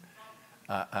starving.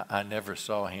 I never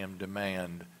saw him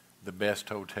demand the best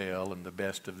hotel and the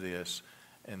best of this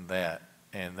and that.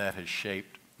 And that has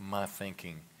shaped my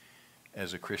thinking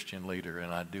as a Christian leader.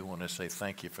 And I do want to say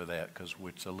thank you for that, because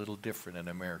it's a little different in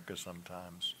America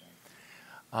sometimes.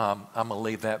 I'm going to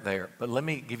leave that there. But let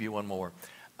me give you one more.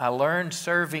 I learned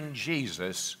serving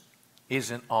Jesus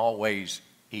isn't always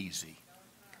easy.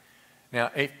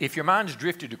 Now, if your mind's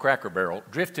drifted to Cracker Barrel,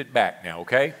 drift it back now,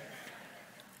 okay?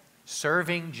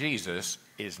 Serving Jesus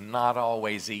is not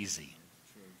always easy.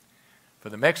 For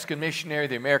the Mexican missionary,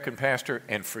 the American pastor,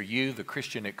 and for you, the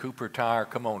Christian at Cooper Tire,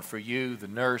 come on, for you, the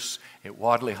nurse at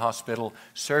Wadley Hospital,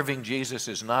 serving Jesus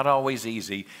is not always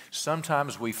easy.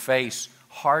 Sometimes we face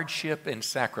hardship and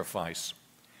sacrifice.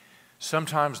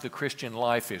 Sometimes the Christian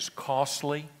life is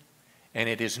costly, and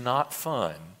it is not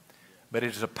fun, but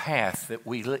it is a path that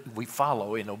we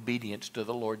follow in obedience to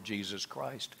the Lord Jesus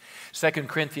Christ. 2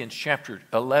 Corinthians chapter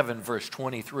 11, verse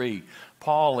 23,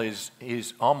 Paul is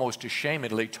almost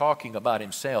ashamedly talking about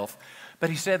himself, but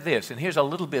he said this, and here's a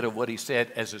little bit of what he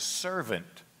said as a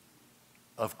servant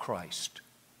of Christ.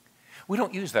 We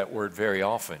don't use that word very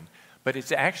often, but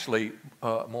it's actually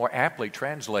more aptly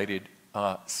translated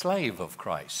slave of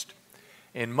Christ.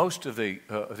 In most of the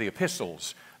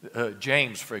epistles,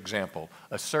 James, for example,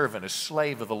 a servant, a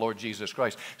slave of the Lord Jesus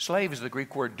Christ. Slave is the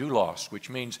Greek word doulos, which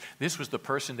means this was the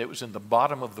person that was in the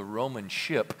bottom of the Roman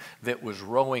ship that was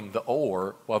rowing the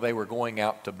oar while they were going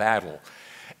out to battle.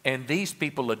 And these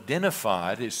people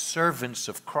identified as servants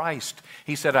of Christ.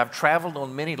 He said, I've traveled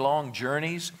on many long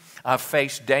journeys. I've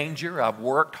faced danger. I've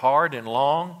worked hard and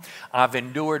long. I've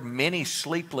endured many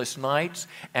sleepless nights.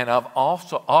 And I've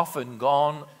also often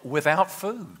gone without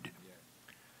food.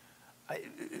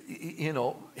 You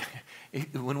know,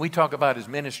 when we talk about his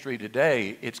ministry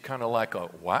today, it's kind of like a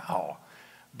wow.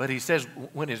 But he says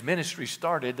when his ministry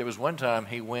started, there was one time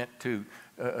he went to,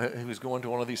 he was going to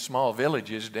one of these small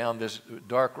villages down this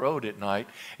dark road at night.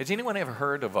 Has anyone ever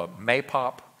heard of a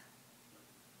maypop?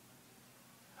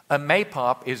 A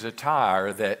maypop is a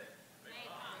tire that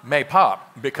may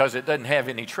pop because it doesn't have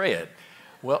any tread.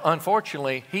 Well,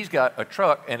 unfortunately, he's got a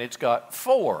truck and it's got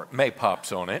 4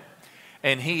 maypops on it.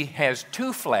 And he has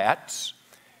 2 flats,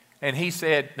 and he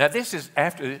said, now this is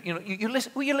after, you know, you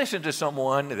listen to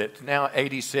someone that's now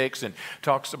 86 and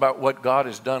talks about what God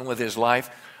has done with his life,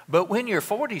 but when you're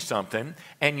 40-something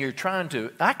and you're trying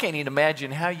to, I can't even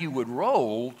imagine how you would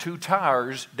roll 2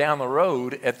 tires down the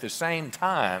road at the same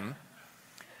time.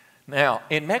 Now,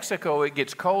 in Mexico, it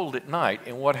gets cold at night,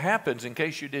 and what happens, in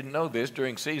case you didn't know this,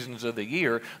 during seasons of the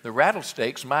year, the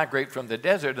rattlesnakes migrate from the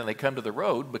desert and they come to the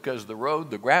road because the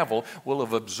road, the gravel, will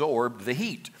have absorbed the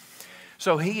heat.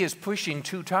 So he is pushing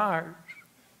 2 tires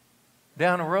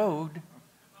down a road,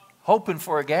 hoping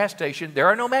for a gas station. There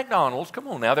are no McDonald's. Come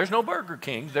on now. There's no Burger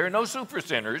Kings. There are no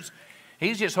supercenters.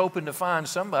 He's just hoping to find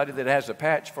somebody that has a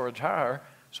patch for a tire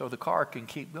so the car can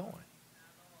keep going.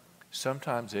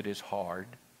 Sometimes it is hard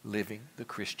living the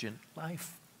Christian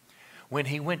life. When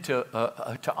he went to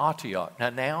Antioch,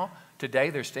 today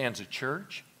there stands a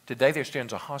church, today there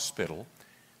stands a hospital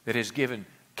that has given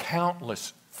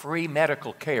countless free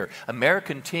medical care.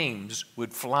 American teams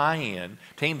would fly in,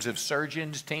 teams of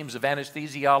surgeons, teams of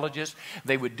anesthesiologists.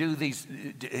 They would do these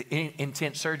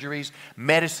intense surgeries.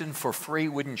 Medicine for free,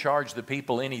 wouldn't charge the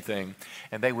people anything.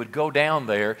 And they would go down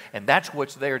there, and that's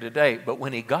what's there today. But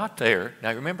when he got there,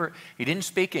 now remember, he didn't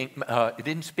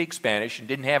speak Spanish and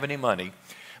didn't have any money.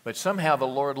 But somehow the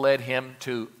Lord led him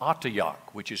to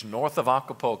Antioch, which is north of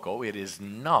Acapulco. It is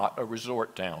not a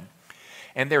resort town.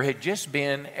 And there had just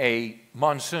been a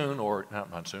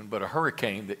a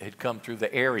hurricane that had come through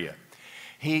the area.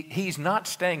 He's not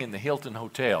staying in the Hilton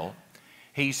Hotel.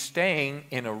 He's staying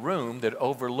in a room that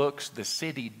overlooks the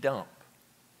city dump.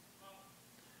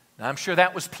 Now, I'm sure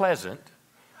that was pleasant.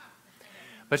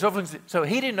 But so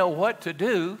he didn't know what to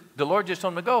do. The Lord just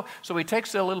told him to go. So he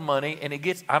takes a little money and he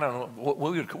gets, I don't know, what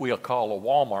we'll call a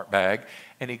Walmart bag.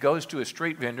 And he goes to a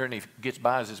street vendor and he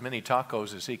buys as many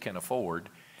tacos as he can afford.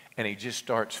 And he just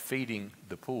starts feeding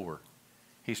the poor.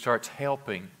 He starts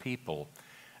helping people.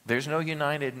 There's no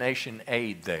United Nations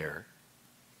aid there.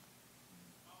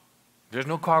 There's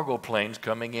no cargo planes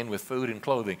coming in with food and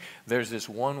clothing. There's this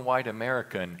one white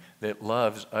American that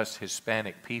loves us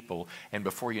Hispanic people. And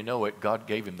before you know it, God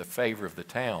gave him the favor of the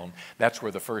town. That's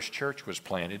where the first church was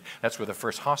planted. That's where the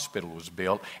first hospital was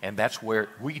built. And that's where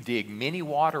we dig many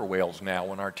water wells now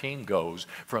when our team goes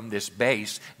from this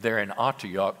base there in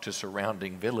Antioch to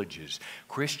surrounding villages.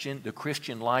 The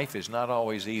Christian life is not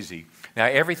always easy. Now,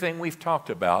 everything we've talked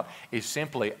about is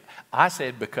simply, I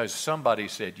said because somebody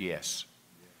said yes.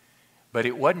 But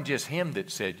it wasn't just him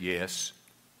that said yes,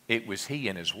 it was he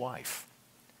and his wife.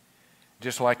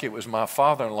 Just like it was my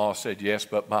father-in-law said yes,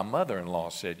 but my mother-in-law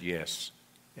said yes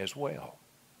as well.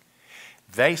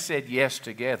 They said yes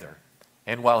together.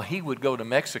 And while he would go to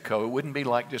Mexico, it wouldn't be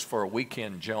like just for a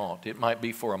weekend jaunt. It might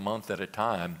be for a month at a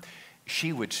time.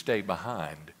 She would stay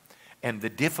behind. And the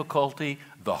difficulty,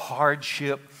 the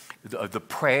hardship, the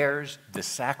prayers, the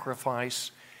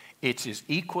sacrifice, it's as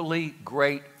equally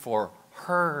great for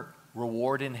her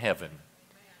reward in heaven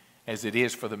as it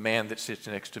is for the man that sits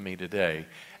next to me today.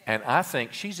 And I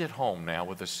think she's at home now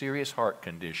with a serious heart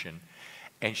condition,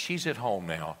 and she's at home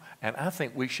now, and I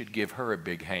think we should give her a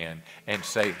big hand and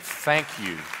say thank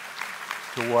you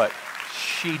to what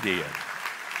she did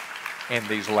in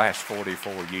these last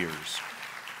 44 years.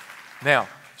 Now,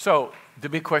 so the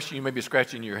big question, you may be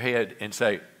scratching your head and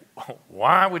say,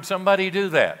 why would somebody do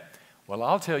that? Well,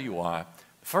 I'll tell you why.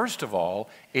 First of all,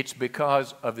 it's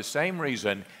because of the same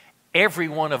reason every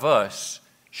one of us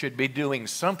should be doing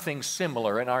something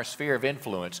similar in our sphere of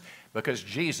influence, because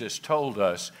Jesus told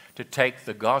us to take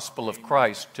the gospel of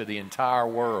Christ to the entire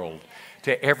world,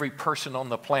 to every person on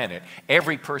the planet,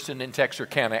 every person in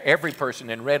Texarkana, every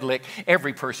person in Red Lick,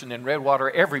 every person in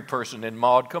Redwater, every person in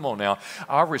Maud. Come on now.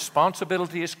 Our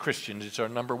responsibility as Christians, it's our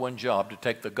number one job to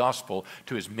take the gospel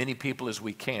to as many people as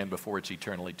we can before it's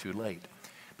eternally too late.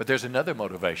 But there's another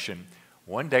motivation.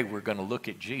 One day we're going to look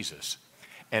at Jesus,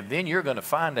 and then you're going to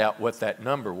find out what that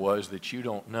number was that you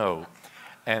don't know.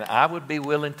 And I would be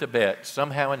willing to bet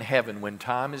somehow in heaven, when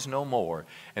time is no more,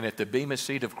 and at the bema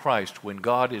seat of Christ, when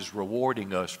God is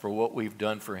rewarding us for what we've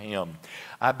done for him,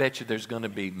 I bet you there's going to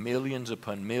be millions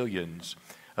upon millions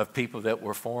of people that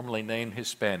were formerly named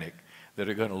Hispanic that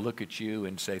are going to look at you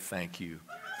and say thank you.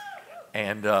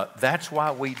 And that's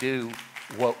why we do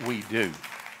what we do.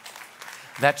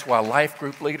 That's why life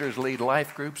group leaders lead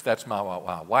life groups. That's why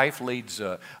my wife leads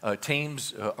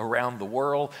teams around the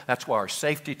world. That's why our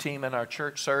safety team in our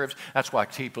church serves. That's why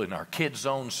people in our kids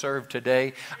zone serve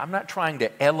today. I'm not trying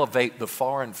to elevate the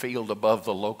foreign field above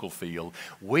the local field.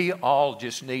 We all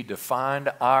just need to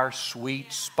find our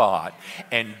sweet spot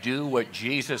and do what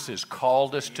Jesus has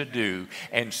called us to do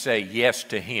and say yes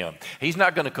to him. He's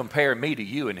not going to compare me to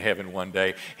you in heaven one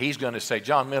day. He's going to say,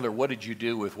 John Miller, what did you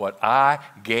do with what I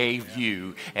gave you?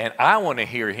 And I want to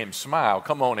hear him smile.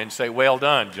 Come on and say, well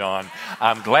done, John.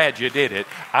 I'm glad you did it.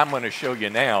 I'm going to show you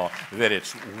now that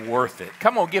it's worth it.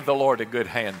 Come on, give the Lord a good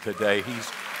hand today.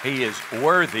 He is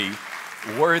worthy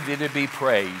to be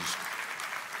praised.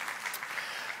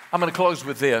 I'm going to close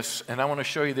with this, and I want to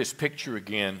show you this picture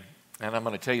again, and I'm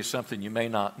going to tell you something you may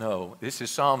not know. This is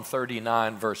Psalm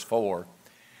 39, verse 4.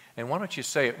 And why don't you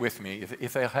say it with me,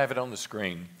 if they'll have it on the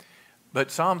screen.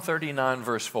 But Psalm 39,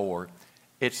 verse 4,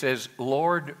 it says,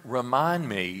 Lord, remind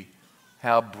me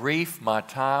how brief my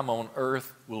time on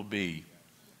earth will be.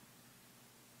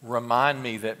 Remind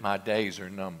me that my days are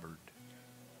numbered.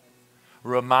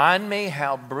 Remind me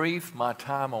how brief my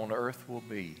time on earth will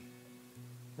be.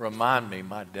 Remind me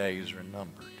my days are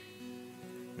numbered.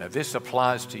 Now, this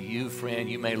applies to you, friend.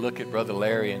 You may look at Brother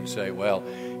Larry and say, well,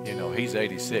 he's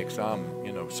 86.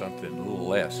 I'm, something a little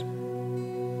less.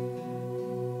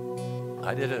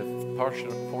 I did a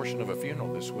portion of a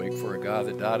funeral this week for a guy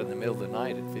that died in the middle of the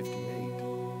night at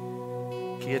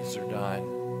 58. Kids are dying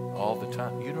all the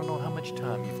time. You don't know how much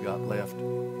time you've got left.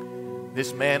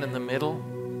 This man in the middle,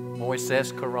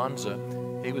 Moises Carranza,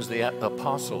 he was the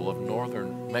apostle of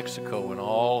northern Mexico and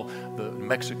all the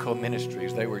Mexico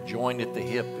ministries. They were joined at the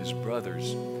hip as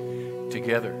brothers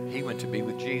together. He went to be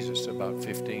with Jesus about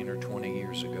 15 or 20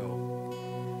 years ago.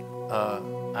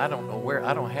 I don't know where,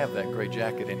 I don't have that gray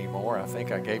jacket anymore. I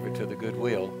think I gave it to the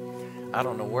Goodwill. I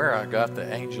don't know where I got the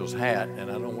angel's hat,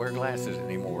 and I don't wear glasses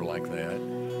anymore like that.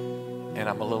 And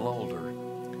I'm a little older.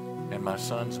 And my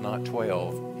son's not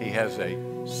 12. He has a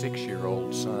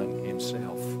 6-year-old son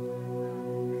himself.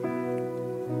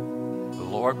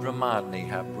 Lord, remind me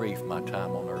how brief my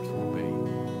time on earth will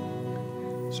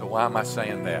be. So why am I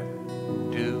saying that?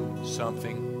 Do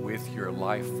something with your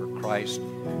life for Christ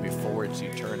before it's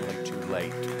eternally too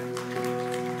late.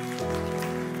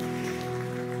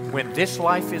 When this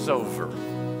life is over,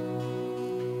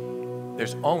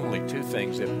 there's only two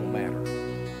things that will matter.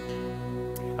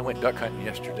 I went duck hunting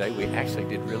yesterday. We actually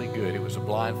did really good. It was a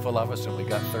blind full of us, and we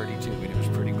got 32, and it was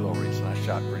pretty glorious, and I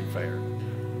shot pretty fair.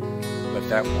 But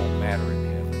that won't matter in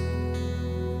heaven.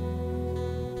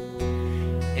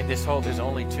 In this whole, there's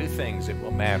only two things that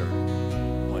will matter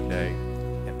one day.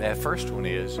 And that first one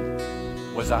is,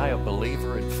 was I a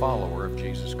believer and follower of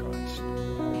Jesus Christ?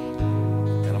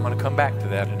 And I'm going to come back to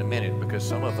that in a minute, because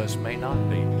some of us may not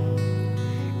be.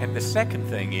 And the second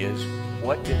thing is,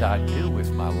 what did I do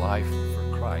with my life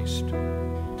for Christ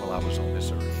while I was on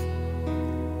this earth?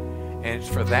 And it's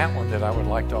for that one that I would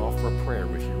like to offer a prayer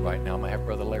with you right now. I'm going to have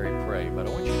Brother Larry pray, but I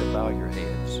want you to bow your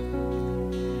heads.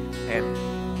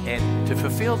 And to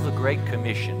fulfill the Great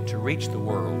Commission, to reach the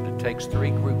world, it takes three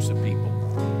groups of people.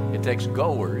 It takes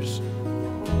goers.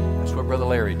 That's what Brother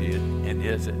Larry did, and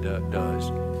it does.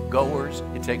 Goers,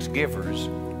 it takes givers,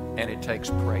 and it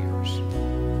takes prayers.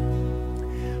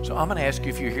 So I'm going to ask you,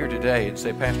 if you're here today and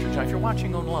say, Pastor John, if you're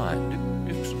watching online,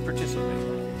 just participate.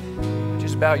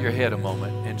 Just bow your head a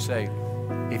moment and say,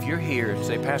 if you're here and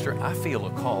say, Pastor, I feel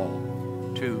a call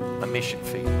to a mission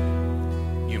field.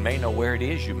 You may know where it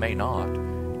is, you may not,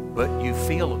 but you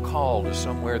feel a call to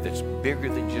somewhere that's bigger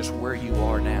than just where you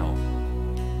are now.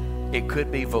 It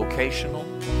could be vocational.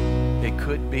 It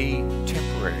could be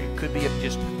temporary. It could be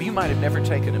you might have never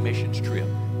taken a missions trip,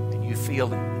 and you feel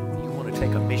that you want to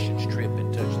take a missions trip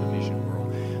and touch the mission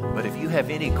world. But if you have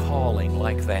any calling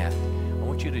like that, I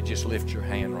want you to just lift your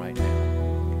hand right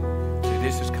now. See,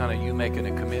 this is kind of you making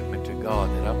a commitment to God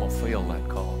that I'm going to feel that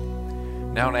call.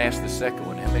 Now I'm going to ask the second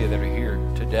one. How many that are here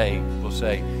today will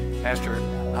say, Pastor,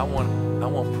 I want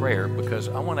prayer because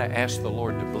I want to ask the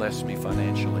Lord to bless me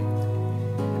financially.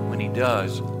 And when He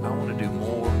does, I want to do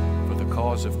more for the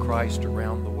cause of Christ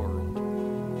around the world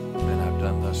than I've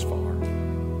done thus far.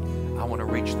 I want to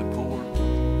reach the poor.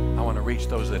 I want to reach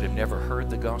those that have never heard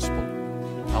the gospel.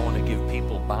 I want to give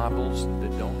people Bibles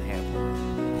that don't have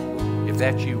them. If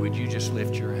that's you, would you just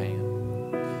lift your hand?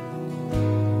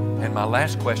 And my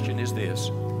last question is this.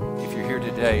 If you're here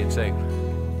today and say,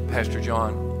 Pastor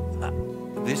John,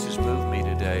 this has moved me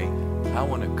today. I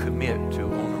want to commit to,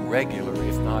 on a regular,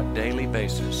 if not daily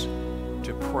basis,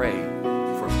 to pray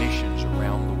for missions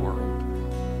around the world,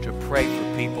 to pray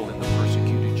for people in the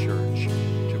persecuted church,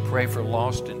 to pray for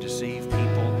lost and deceived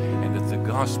people, and that the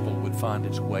gospel would find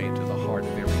its way into the heart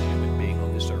of every human being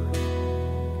on this earth.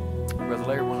 Brother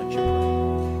Larry, why don't you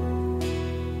pray?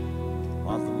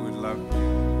 Father, we love you.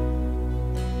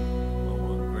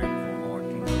 We're grateful, Lord,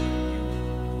 to know that you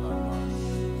love us.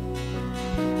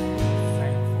 We're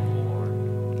thankful, Lord,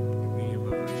 to be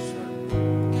able to serve you.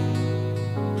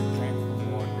 We're thankful,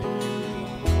 Lord, that you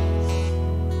love us,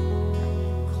 and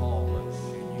you call us,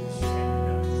 and you send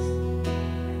us,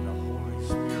 and the Holy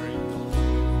Spirit goes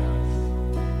with us.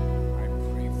 I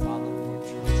pray, Father, for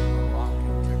Church of the Rock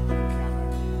in Texarkana,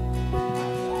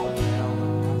 Pastor Mel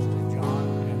and Pastor John,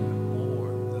 and the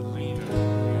board, the leader,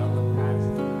 the other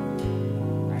pastor.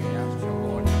 I ask you,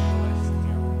 Lord, to bless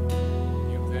them.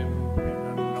 Give them an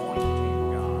anointing,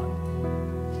 God,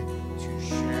 to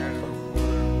share the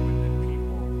word with the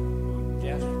people who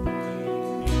desperately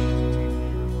need to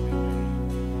hear today.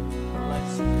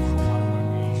 Bless the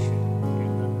congregation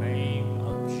in the name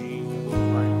of Jesus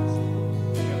Christ.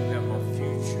 Give them a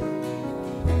future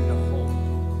and a hope.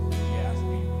 We ask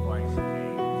in Christ's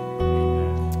name.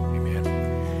 Amen.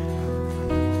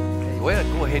 Amen. Well,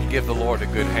 go ahead and give the Lord a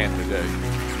good hand today.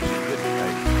 Good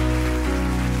today.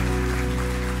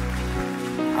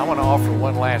 I want to offer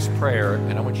one last prayer,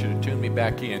 and I want you to tune me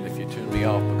back in if you tune me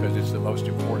off, because it's the most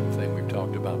important thing we've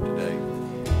talked about today.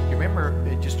 You remember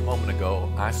just a moment ago,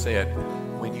 I said,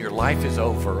 when your life is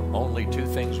over, only two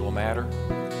things will matter.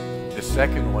 The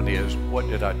second one is, what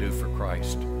did I do for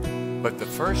Christ? But the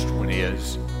first one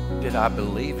is, did I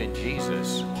believe in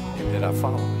Jesus and did I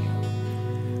follow Him?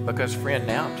 Because, friend,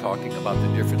 now I'm talking about the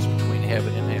difference between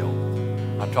heaven and hell.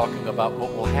 I'm talking about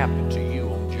what will happen to you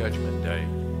on Judgment Day.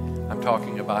 I'm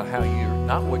talking about how you're,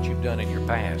 not what you've done in your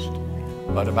past,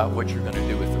 but about what you're going to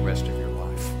do with the rest of your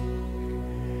life.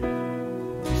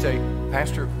 You say,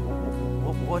 Pastor,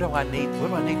 what do I need? What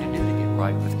do I need to do to get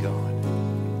right with God?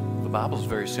 The Bible's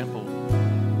very simple.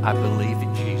 I believe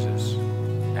in Jesus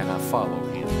and I follow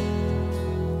Him.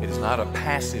 It is not a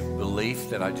passive belief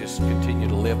that I just continue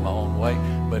to live my own way,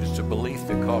 but it's a belief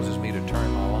that causes me to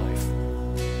turn my life.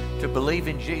 To believe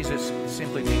in Jesus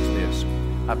simply means this.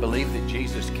 I believe that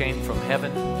Jesus came from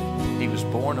heaven. He was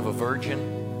born of a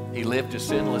virgin. He lived a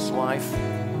sinless life.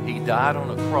 He died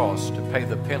on a cross to pay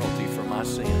the penalty for my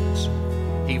sins.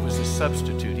 He was a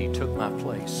substitute. He took my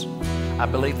place. I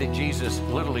believe that Jesus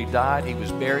literally died. He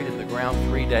was buried in the ground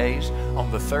 3 days. On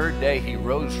the third day, he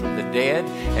rose from the dead,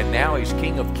 and now he's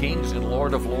King of Kings and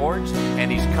Lord of Lords,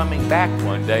 and he's coming back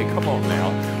one day, come on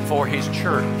now, for his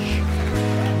church.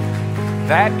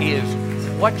 That is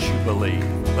what you believe.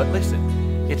 But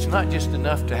listen, it's not just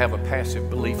enough to have a passive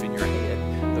belief in your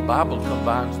head. The Bible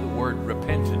combines the word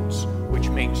repentance, which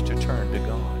means to turn to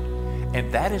God.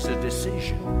 And that is a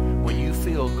decision when you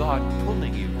feel God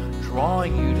pulling you,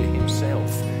 drawing you to himself,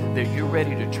 that you're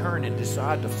ready to turn and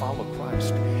decide to follow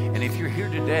Christ. And if you're here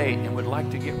today and would like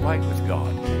to get right with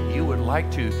God, you would like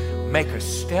to make a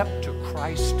step to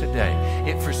Christ today.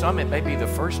 For some, it may be the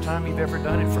first time you've ever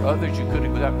done it. For others, you could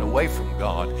have gotten away from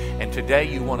God. And today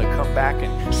you want to come back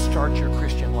and start your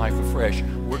Christian life afresh.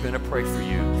 We're going to pray for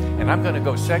you. And I'm going to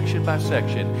go section by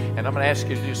section, and I'm going to ask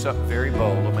you to do something very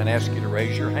bold. I'm going to ask you to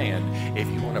raise your hand if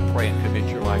you want to pray and commit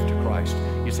your life to Christ.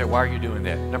 You say, why are you doing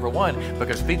that? Number one,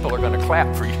 because people are going to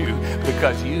clap for you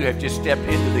because you have just stepped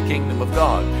into the kingdom of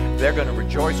God. They're going to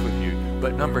rejoice with you.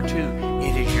 But number two,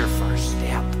 it is your first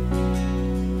step.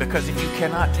 Because if you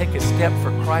cannot take a step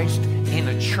for Christ in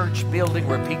a church building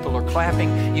where people are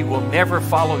clapping, you will never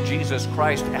follow Jesus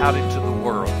Christ out into the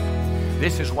world.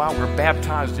 This is why we're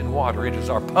baptized in water. It is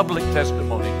our public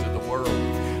testimony to the world.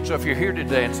 So if you're here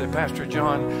today and say, Pastor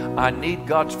John, I need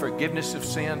God's forgiveness of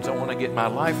sins. I want to get my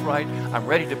life right. I'm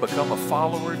ready to become a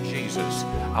follower of Jesus.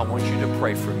 I want you to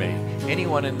pray for me.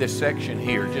 Anyone in this section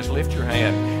here, just lift your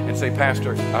hand and say,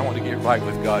 Pastor, I want to get right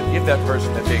with God. Give that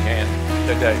person a big hand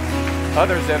today.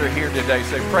 Others that are here today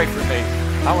say, pray for me.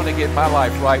 I want to get my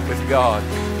life right with God.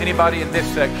 Anybody in this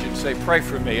section say, pray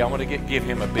for me. I want to give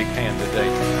him a big hand today.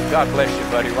 God bless you,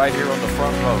 buddy, right here on the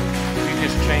front row. You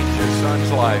just changed your son's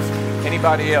life.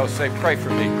 Anybody else say, pray for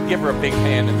me. Give her a big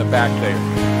hand in the back there.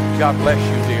 God bless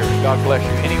you, dear. God bless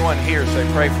you. Anyone here say,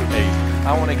 pray for me.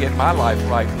 I want to get my life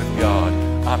right with God.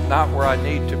 I'm not where I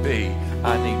need to be.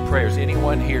 I need prayers.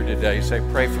 Anyone here today say,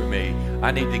 pray for me.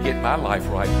 I need to get my life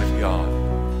right with God.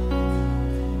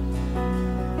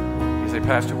 Say,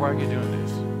 Pastor, why are you doing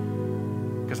this?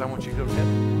 Because I want you to go to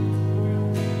heaven.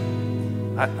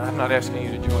 I'm not asking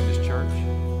you to join this church.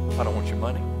 I don't want your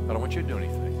money. I don't want you to do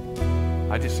anything.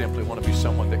 I just simply want to be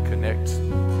someone that connects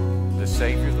the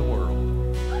Savior of the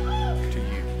world to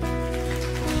you.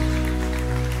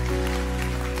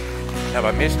 Have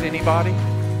I missed anybody?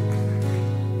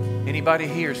 Anybody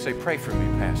here say, pray for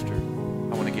me, Pastor.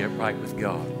 I want to get right with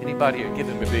God. Anybody here? Give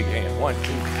them a big hand. 1, 2,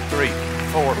 3,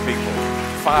 4 people.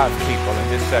 5 people in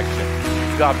this section.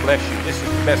 God bless you. This is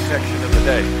the best section of the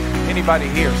day. Anybody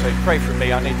here say, pray for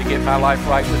me. I need to get my life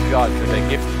right with God today.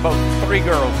 Give both 3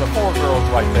 girls or 4 girls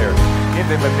right there. Give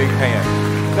them a big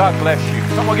hand. God bless you.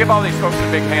 Come on, give all these folks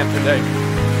a big hand today.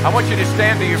 I want you to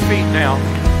stand to your feet now.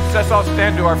 Let's all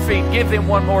stand to our feet. Give them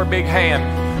one more big hand.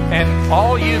 And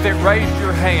all you that raised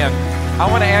your hand, I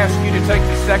want to ask you to take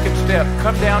the second step.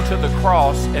 Come down to the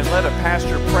cross and let a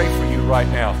pastor pray for you right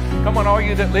now. Come on, all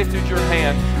you that lifted your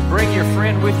hand, bring your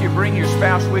friend with you, bring your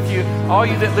spouse with you. All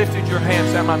you that lifted your hand,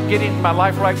 say, I'm getting my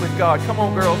life right with God. Come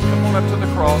on, girls, come on up to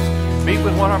the cross. Meet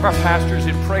with one of our pastors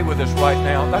and pray with us right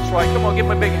now. That's right. Come on, give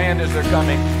them a big hand as they're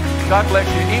coming. God bless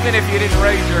you. Even if you didn't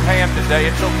raise your hand today,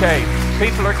 it's okay.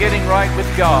 People are getting right with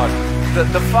God.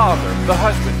 The father, the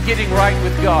husband, getting right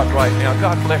with God right now.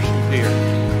 God bless you, dear.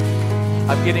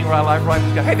 I'm getting my life right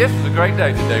with God. Hey, this was a great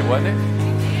day today, wasn't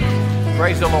it?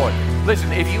 Praise the Lord.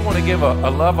 Listen, if you want to give a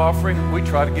love offering, we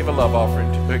try to give a love offering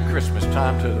at Christmas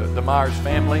time to the Meyers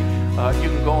family. You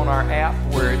can go on our app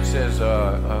where it says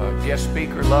guest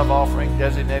speaker love offering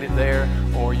designated there,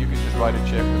 or you can just write a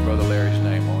check with Brother Larry's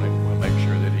name on it. We'll make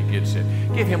sure that he gets it.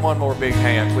 Give him one more big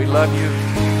hand. We love you.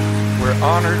 We're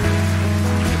honored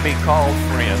to be called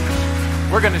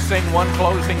friends. We're going to sing one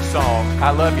closing song. I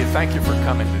love you. Thank you for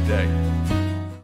coming today.